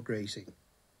animal grazing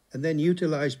and then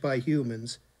utilized by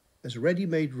humans as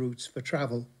ready-made routes for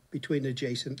travel between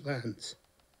adjacent lands.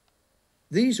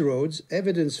 These roads,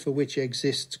 evidence for which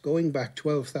exists going back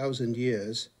 12,000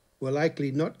 years, were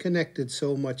likely not connected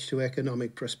so much to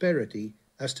economic prosperity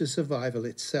as to survival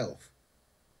itself.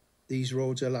 These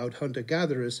roads allowed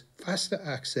hunter-gatherers faster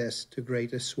access to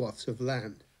greater swaths of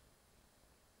land.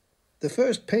 The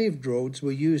first paved roads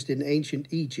were used in ancient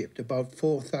Egypt about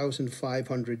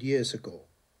 4,500 years ago.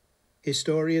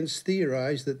 Historians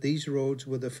theorize that these roads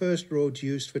were the first roads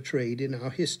used for trade in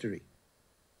our history.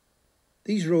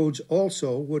 These roads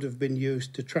also would have been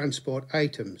used to transport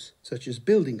items, such as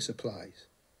building supplies.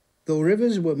 Though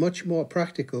rivers were much more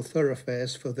practical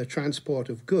thoroughfares for the transport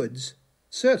of goods,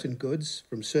 certain goods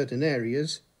from certain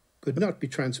areas could not be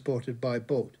transported by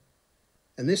boat,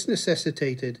 and this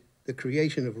necessitated the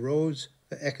creation of roads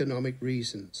for economic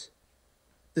reasons.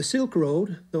 The Silk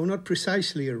Road, though not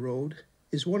precisely a road,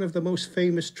 is one of the most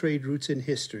famous trade routes in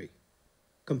history.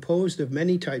 Composed of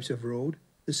many types of road,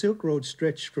 the Silk Road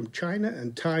stretched from China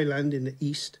and Thailand in the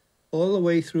east all the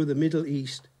way through the Middle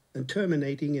East and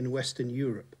terminating in Western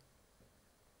Europe.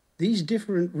 These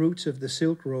different routes of the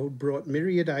Silk Road brought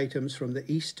myriad items from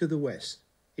the east to the west,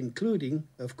 including,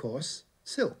 of course,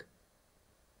 silk.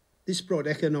 This brought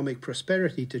economic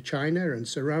prosperity to China and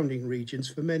surrounding regions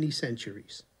for many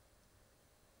centuries.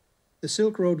 The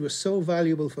Silk Road was so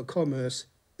valuable for commerce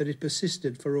that it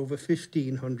persisted for over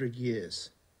 1,500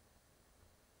 years.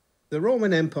 The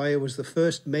Roman Empire was the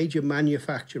first major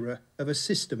manufacturer of a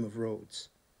system of roads.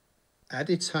 At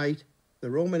its height,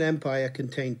 the Roman Empire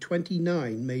contained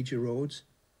 29 major roads,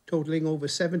 totaling over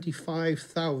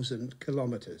 75,000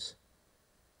 kilometers.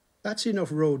 That's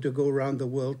enough road to go around the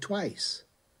world twice.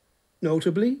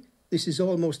 Notably, this is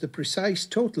almost the precise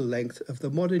total length of the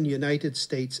modern United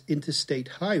States interstate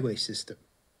highway system.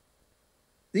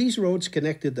 These roads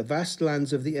connected the vast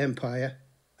lands of the empire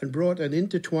and brought an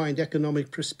intertwined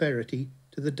economic prosperity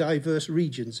to the diverse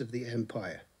regions of the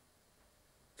empire.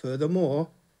 Furthermore,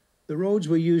 the roads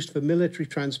were used for military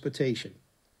transportation,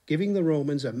 giving the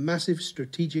Romans a massive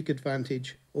strategic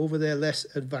advantage over their less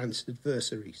advanced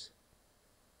adversaries.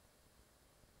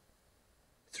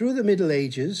 Through the Middle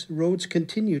Ages, roads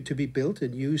continued to be built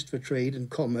and used for trade and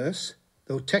commerce,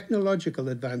 though technological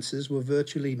advances were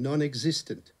virtually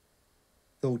non-existent.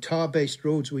 Though tar-based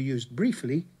roads were used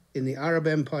briefly in the Arab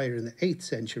Empire in the 8th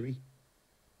century,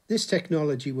 this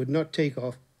technology would not take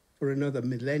off for another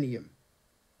millennium.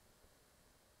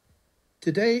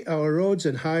 Today, our roads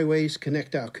and highways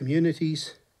connect our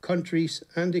communities, countries,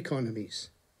 and economies.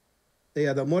 They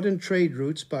are the modern trade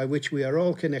routes by which we are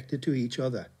all connected to each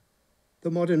other. The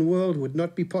modern world would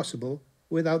not be possible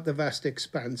without the vast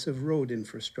expanse of road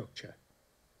infrastructure.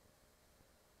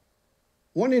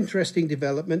 One interesting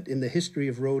development in the history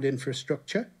of road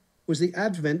infrastructure was the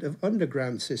advent of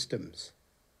underground systems.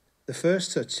 The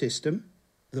first such system,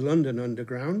 the London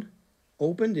Underground,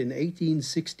 opened in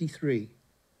 1863.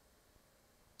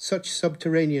 Such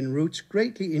subterranean routes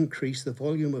greatly increase the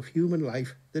volume of human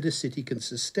life that a city can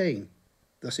sustain,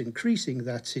 thus increasing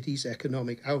that city's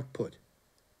economic output.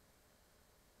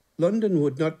 London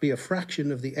would not be a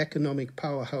fraction of the economic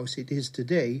powerhouse it is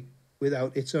today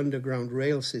without its underground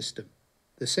rail system.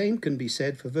 The same can be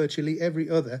said for virtually every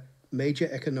other major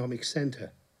economic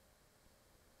centre.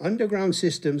 Underground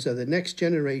systems are the next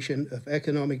generation of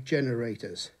economic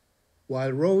generators.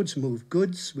 While roads move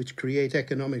goods which create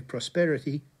economic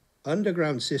prosperity,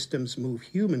 underground systems move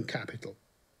human capital,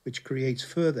 which creates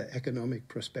further economic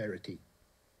prosperity.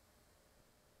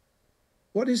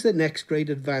 What is the next great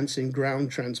advance in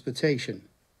ground transportation?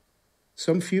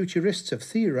 Some futurists have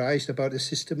theorized about a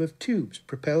system of tubes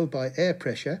propelled by air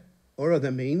pressure or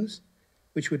other means,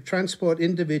 which would transport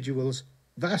individuals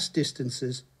vast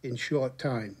distances in short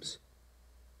times.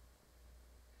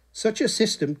 Such a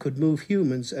system could move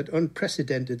humans at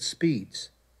unprecedented speeds,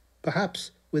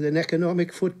 perhaps with an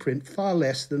economic footprint far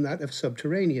less than that of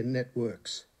subterranean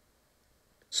networks.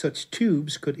 Such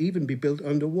tubes could even be built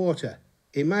underwater.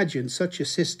 Imagine such a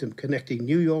system connecting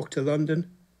New York to London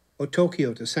or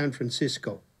Tokyo to San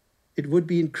Francisco. It would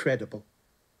be incredible.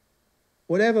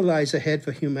 Whatever lies ahead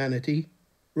for humanity,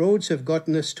 roads have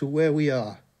gotten us to where we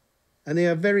are, and they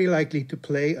are very likely to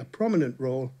play a prominent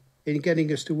role in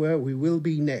getting us to where we will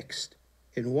be next,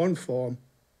 in one form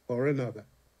or another.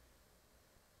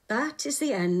 That is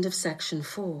the end of section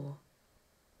 4.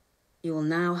 You will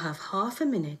now have half a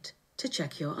minute to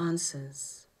check your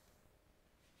answers.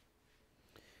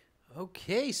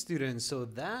 Okay, students, so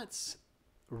that's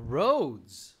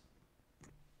roads.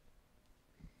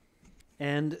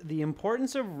 And the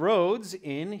importance of roads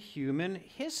in human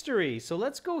history. So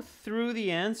let's go through the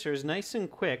answers nice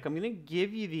and quick. I'm going to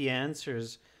give you the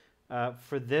answers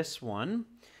for this one.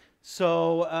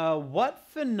 So what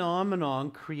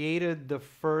phenomenon created the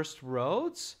first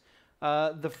roads?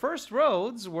 The first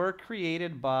roads were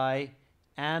created by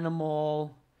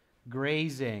animal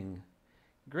grazing.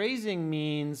 Grazing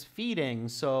means feeding.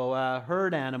 So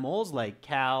herd animals like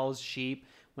cows, sheep,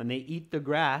 when they eat the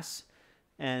grass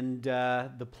and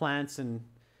the plants and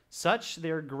such,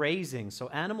 they're grazing. So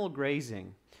animal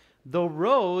grazing. Though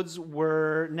roads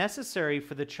were necessary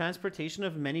for the transportation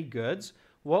of many goods,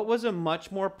 what was a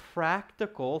much more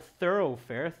practical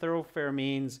thoroughfare? Thoroughfare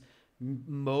means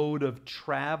mode of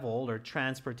travel or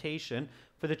transportation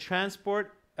for the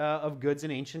transport of goods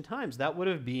in ancient times. That would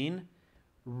have been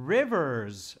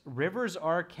rivers. Rivers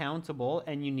are countable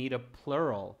and you need a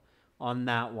plural on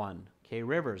that one. Okay,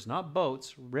 rivers, not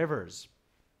boats, rivers.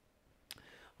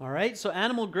 All right, so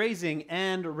animal grazing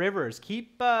and rivers.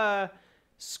 Keep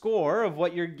score of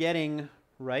what you're getting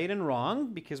right and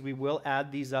wrong, because we will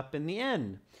add these up in the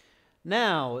end.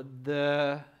 Now,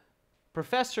 the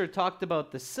professor talked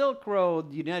about the Silk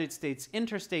Road, the United States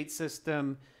interstate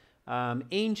system,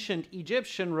 ancient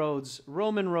Egyptian roads,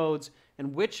 Roman roads,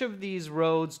 and which of these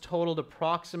roads totaled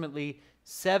approximately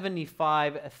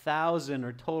 75,000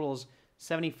 or totals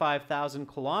 75,000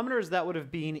 kilometers? That would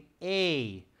have been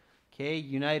A. Okay,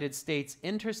 United States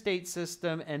interstate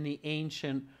system and the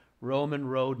ancient Roman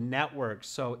road network.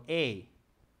 So A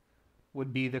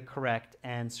would be the correct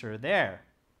answer there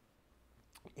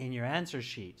in your answer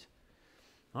sheet.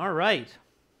 All right.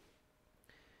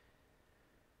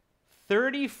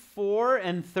 34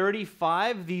 and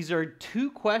 35, these are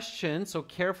two questions, so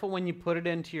careful when you put it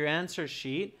into your answer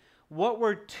sheet. What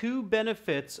were two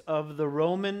benefits of the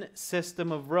Roman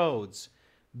system of roads?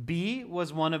 B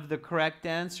was one of the correct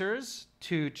answers,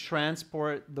 to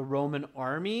transport the Roman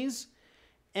armies.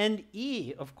 And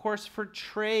E, of course, for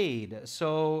trade.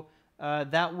 So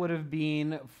that would have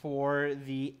been for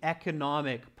the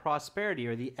economic prosperity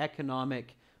or the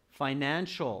economic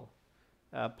financial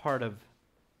part of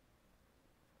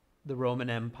the Roman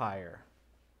Empire.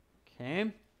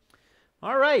 Okay.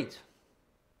 All right.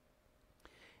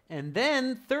 And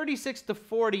then 36 to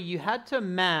 40, you had to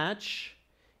match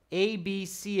A, B,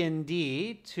 C, and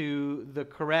D to the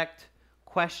correct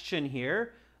question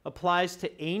here. Applies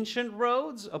to ancient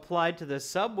roads, applied to the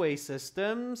subway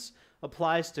systems,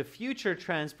 applies to future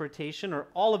transportation, or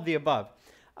all of the above.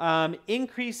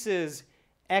 Increases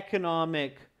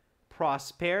economic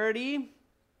prosperity.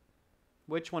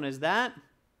 Which one is that?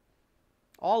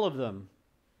 All of them.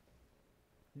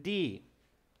 D.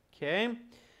 Okay.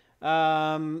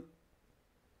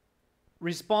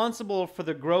 Responsible for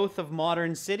the growth of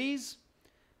modern cities.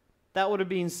 That would have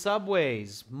been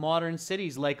subways, modern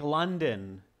cities like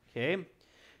London. Okay.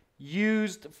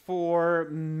 Used for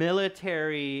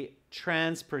military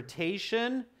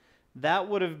transportation. That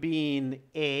would have been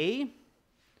A,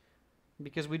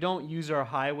 because we don't use our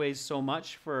highways so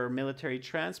much for military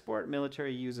transport.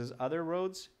 Military uses other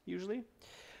roads usually.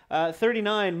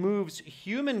 39, moves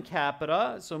human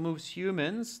capita, so moves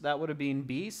humans. That would have been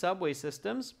B, subway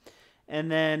systems. And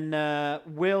then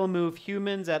will move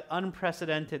humans at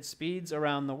unprecedented speeds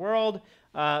around the world.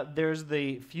 There's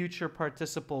the future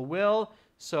participle will.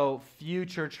 So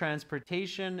future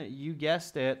transportation, you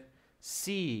guessed it,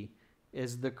 C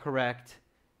is the correct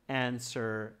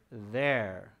answer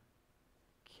there.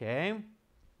 Okay.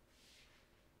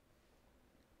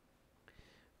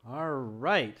 All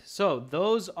right. So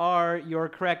those are your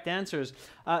correct answers.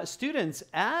 Students,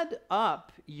 add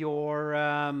up your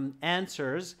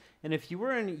answers. And if you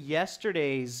were in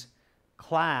yesterday's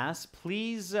class,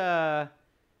 please add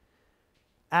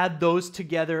those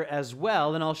together as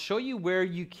well. And I'll show you where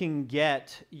you can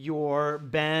get your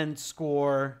band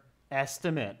score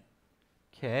estimate.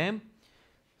 Okay.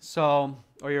 So,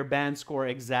 or your band score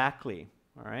exactly.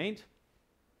 All right.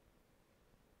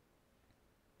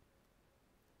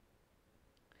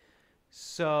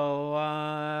 So,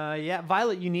 yeah,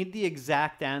 Violet, you need the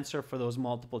exact answer for those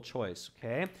multiple choice,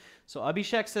 okay? So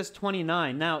Abhishek says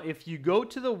 29. Now, if you go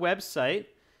to the website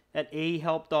at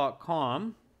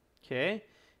ahelp.com, okay,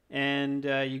 and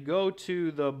you go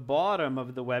to the bottom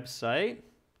of the website,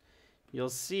 you'll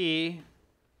see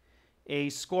a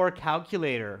score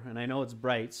calculator. And I know it's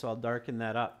bright, so I'll darken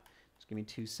that up. Just give me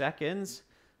 2 seconds.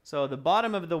 So the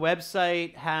bottom of the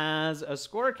website has a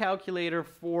score calculator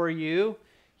for you.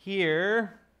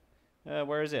 Here,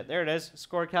 where is it? There it is,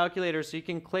 score calculator. So you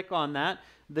can click on that.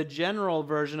 The general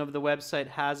version of the website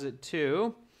has it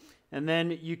too. And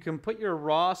then you can put your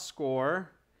raw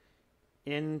score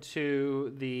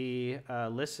into the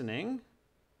listening.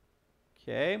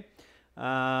 Okay.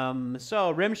 So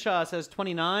Rimshaw says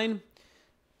 29.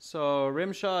 So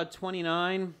Rimshaw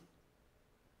 29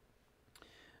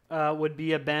 would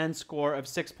be a band score of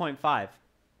 6.5.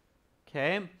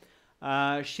 Okay.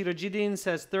 Shirojidin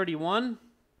says 31.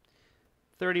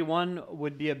 31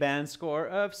 would be a band score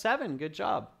of 7. Good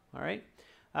job. All right.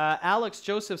 Alex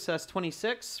Joseph says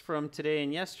 26 from today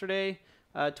and yesterday.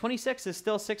 26 is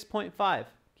still 6.5.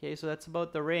 Okay, so that's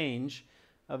about the range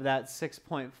of that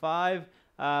 6.5.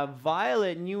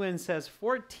 Violet Nguyen says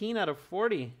 14 out of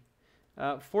 40.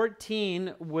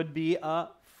 14 would be a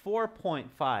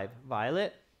 4.5.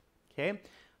 Violet. Okay.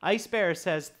 Ice Bear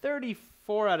says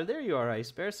 34 out of, there you are,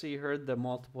 Ice Bear. So you heard the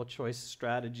multiple choice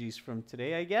strategies from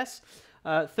today, I guess.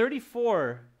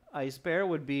 34, Ice Bear,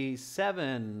 would be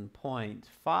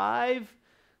 7.5.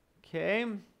 Okay.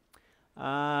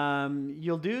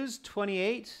 Yildiz,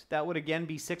 28. That would again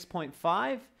be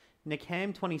 6.5. Nick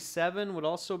Ham, 27, would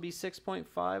also be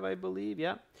 6.5, I believe.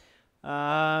 Yeah.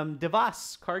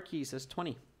 Devas, Karki says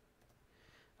 20.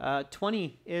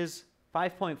 20 is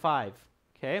 5.5.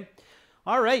 Okay.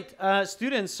 All right,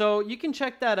 students. So you can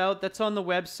check that out. That's on the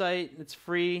website. It's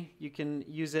free. You can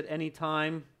use it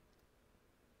anytime.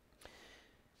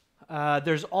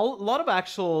 There's a lot of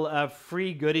actual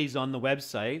free goodies on the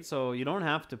website, so you don't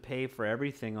have to pay for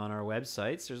everything on our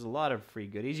websites. There's a lot of free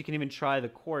goodies. You can even try the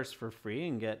course for free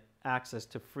and get access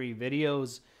to free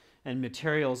videos and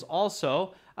materials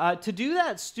also. To do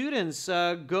that, students,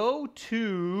 go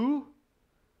to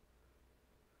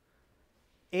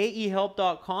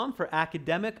aehelp.com for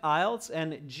academic IELTS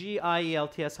and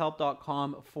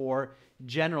gieltshelp.com for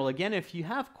general. Again, if you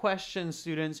have questions,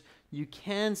 students, you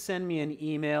can send me an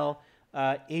email,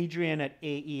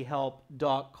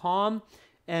 adrian@aehelp.com.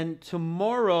 And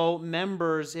tomorrow,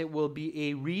 members, it will be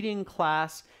a reading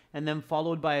class and then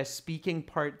followed by a speaking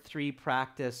part 3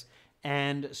 practice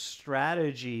and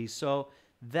strategy. So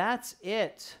that's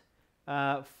it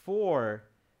for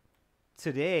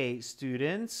today,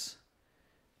 students.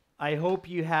 I hope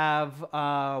you have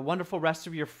a wonderful rest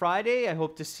of your Friday. I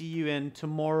hope to see you in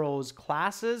tomorrow's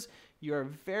classes. You're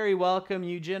very welcome,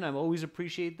 Eugen. I always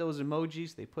appreciate those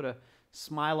emojis. They put a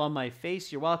smile on my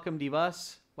face. You're welcome,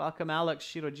 Divas. Welcome, Alex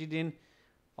Shirojidin.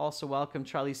 Also welcome,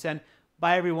 Charlie Sen.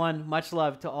 Bye, everyone. Much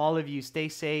love to all of you. Stay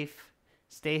safe.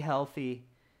 Stay healthy.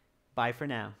 Bye for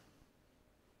now.